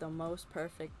the most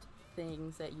perfect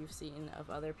things that you've seen of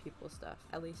other people's stuff,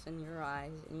 at least in your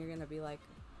eyes, and you're gonna be like,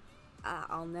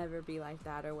 I'll never be like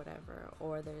that or whatever.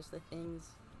 Or there's the things,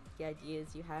 the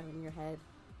ideas you have in your head,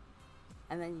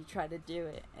 and then you try to do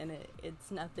it and it's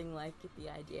nothing like the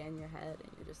idea in your head,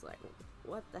 and you're just like,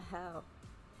 what the hell?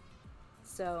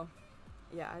 So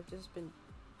yeah, I've just been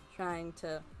trying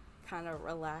to kind of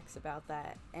relax about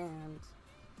that, and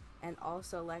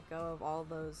also let go of all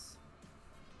those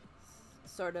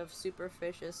sort of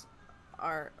superficial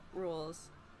art rules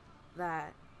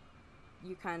that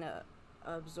you kind of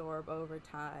absorb over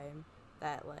time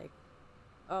that, like,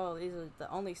 oh, these are the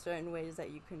only certain ways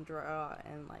that you can draw,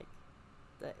 and like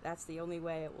that's the only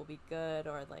way it will be good,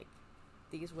 or like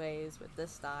these ways with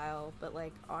this style. But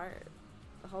like art,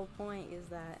 the whole point is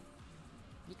that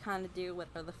you kind of do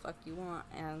whatever the fuck you want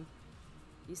and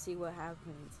you see what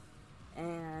happens,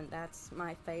 and that's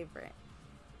my favorite.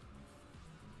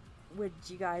 Would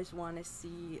you guys want to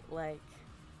see like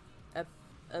a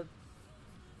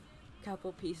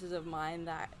couple pieces of mine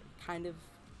that kind of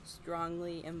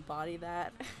strongly embody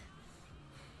that?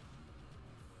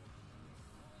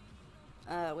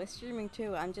 With streaming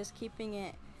too, I'm just keeping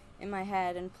it in my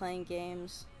head and playing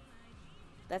games.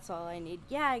 That's all I need.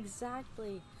 Yeah,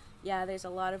 exactly. Yeah, there's a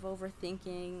lot of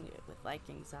overthinking with like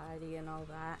anxiety and all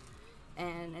that,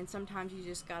 and sometimes you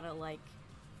just gotta like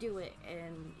do it,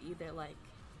 and either like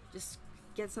just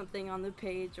get something on the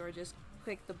page or just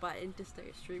click the button to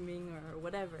start streaming or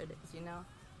whatever it is, you know?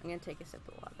 I'm gonna take a sip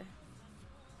of water.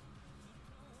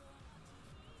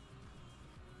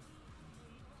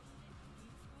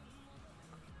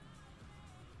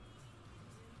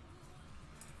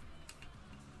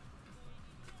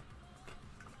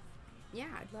 Yeah,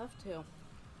 I'd love to.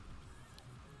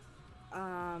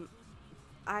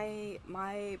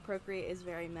 My Procreate is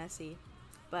very messy,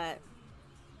 but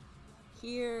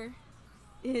here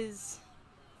is,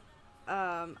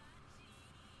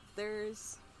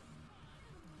 there's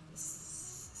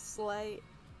slight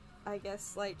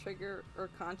trigger or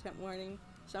content warning.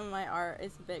 Some of my art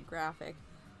is a bit graphic,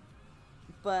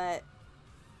 but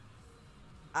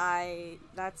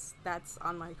that's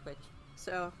on my Twitch,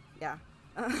 so yeah.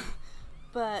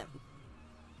 But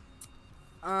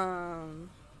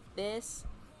this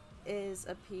is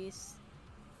a piece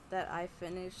that I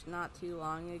finished not too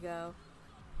long ago.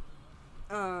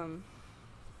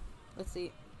 Let's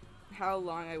see how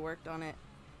long I worked on it.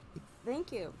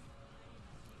 Thank you.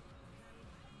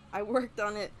 I worked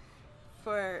on it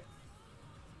for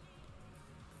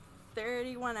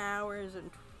 31 hours and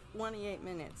 28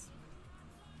 minutes.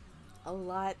 A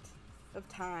lot of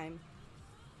time.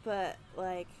 But,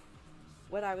 like,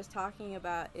 what I was talking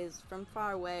about is from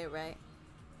far away, right?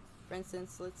 For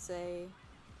instance, let's say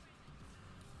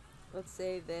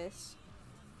this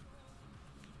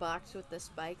box with the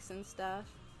spikes and stuff.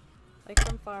 Like,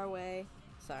 from far away.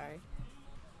 Sorry.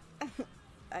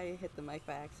 I hit the mic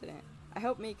by accident. I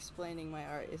hope me explaining my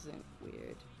art isn't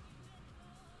weird.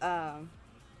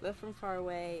 But from far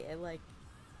away, it, like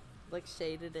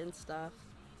shaded and stuff.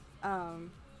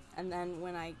 And then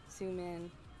when I zoom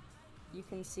in, you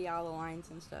can see all the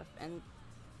lines and stuff, and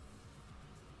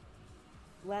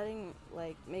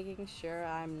making sure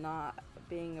I'm not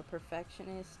being a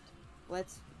perfectionist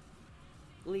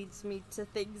leads me to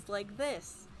things like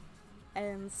this.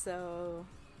 And so,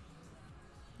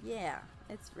 yeah,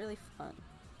 it's really fun.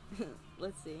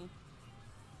 Let's see.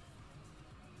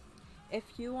 If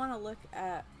you want to look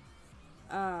at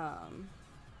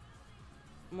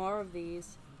more of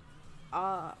these,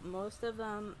 most of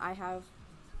them I have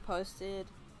posted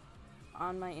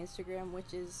on my Instagram,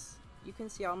 which is, you can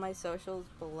see all my socials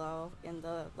below in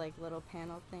the like little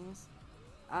panel things.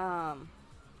 I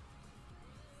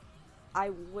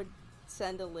would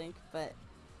send a link, but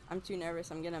I'm too nervous.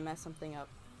 I'm gonna mess something up.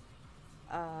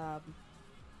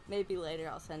 Maybe later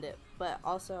I'll send it. But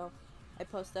also, I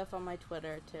post stuff on my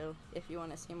Twitter too if you want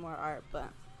to see more art. But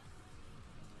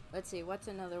let's see, what's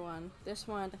another one? This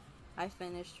one I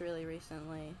finished really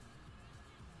recently.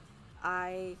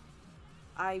 I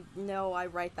know I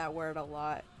write that word a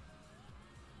lot.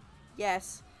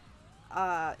 Yes.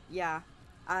 Yeah.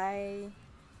 I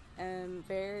am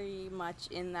very much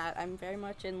in that. I'm very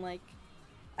much in, like,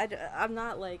 I'm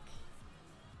not, like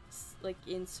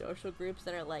in social groups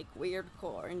that are, like,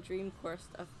 weirdcore and dreamcore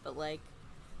stuff, but, like,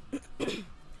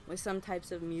 with some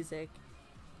types of music,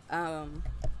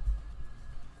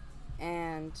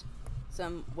 and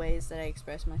some ways that I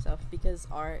express myself, because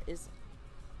art is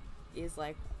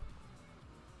like,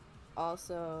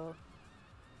 also,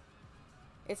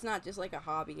 it's not just like a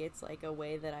hobby, it's like a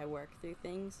way that I work through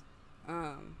things,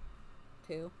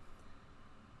 too.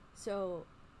 So,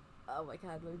 oh my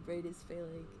god, my brain is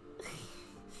failing.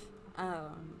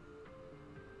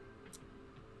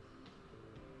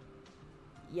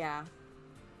 Yeah,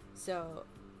 so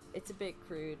it's a bit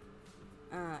crude,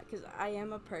 because I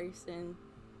am a person,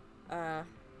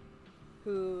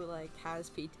 who, like,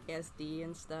 has PTSD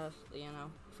and stuff, you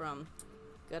know, from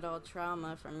good old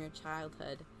trauma from your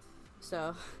childhood.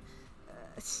 So,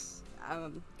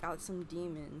 got some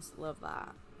demons, love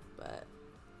that. But,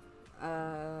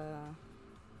 I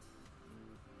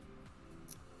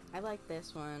like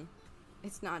this one.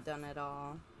 It's not done at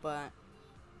all, but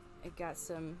It got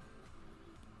some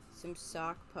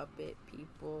sock puppet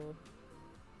people.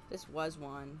 This was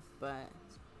one, but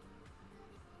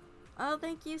oh,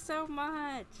 thank you so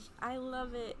much. I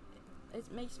love it. It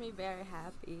makes me very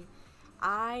happy.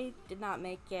 I did not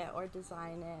make it or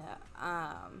design it.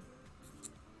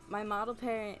 My model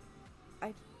parent,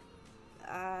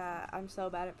 I'm so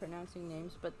bad at pronouncing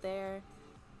names, but they're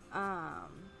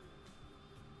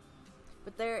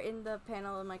in the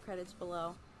panel of my credits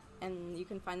below, and you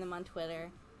can find them on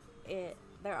Twitter.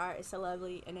 Their art is so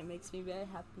lovely, and it makes me very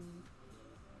happy.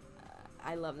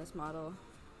 I love this model.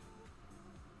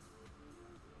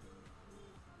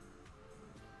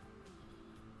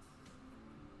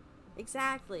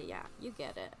 Exactly, yeah, you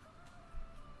get it.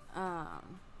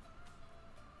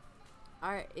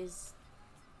 Art is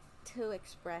to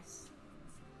express,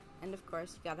 and of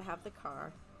course, you gotta have the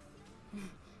car.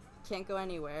 Can't go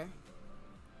anywhere.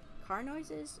 Car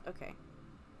noises? Okay.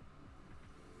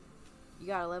 You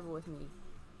gotta level with me.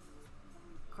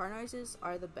 Car noises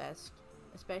are the best,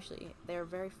 especially, they're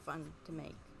very fun to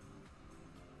make.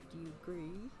 Do you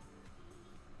agree?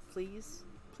 Please?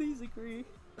 Please agree.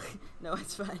 No,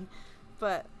 it's fine.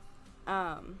 But,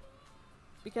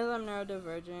 because I'm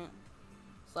neurodivergent,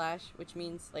 which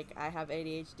means, like, I have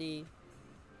ADHD,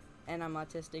 and I'm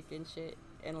autistic and shit,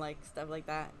 and, like, stuff like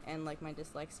that, and, like, my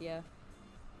dyslexia,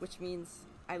 which means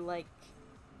I like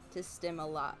to stim a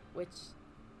lot, which,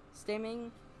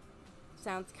 stimming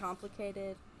sounds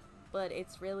complicated, but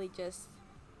it's really just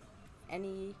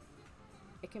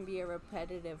it can be a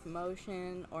repetitive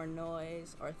motion, or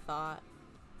noise, or thought,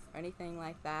 or anything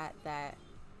like that,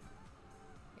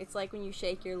 it's like when you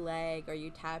shake your leg, or you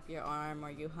tap your arm,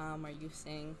 or you hum, or you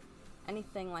sing.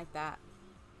 Anything like that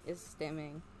is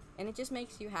stimming. And it just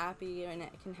makes you happy, and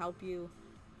it can help you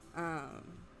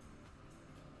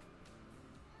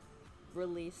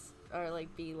release, or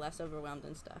like be less overwhelmed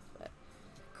and stuff. But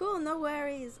cool, no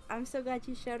worries. I'm so glad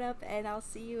you showed up, and I'll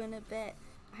see you in a bit.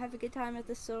 Have a good time at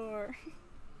the store.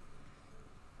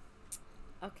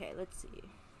 Okay, let's see.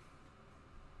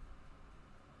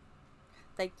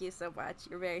 Thank you so much.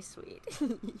 You're very sweet.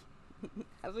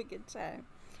 Have a good time.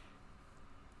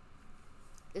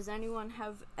 Does anyone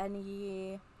have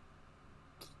any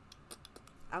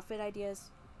outfit ideas?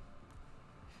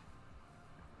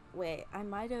 Wait, I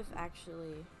might have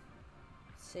actually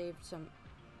saved some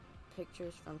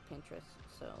pictures from Pinterest.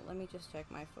 So let me just check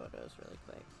my photos really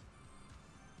quick,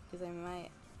 because I might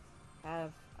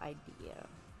have idea.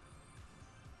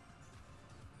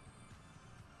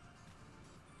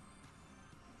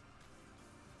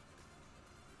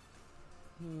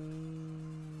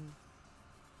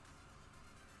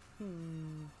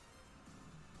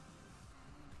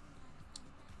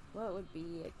 What would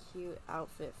be a cute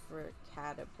outfit for a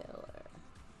caterpillar?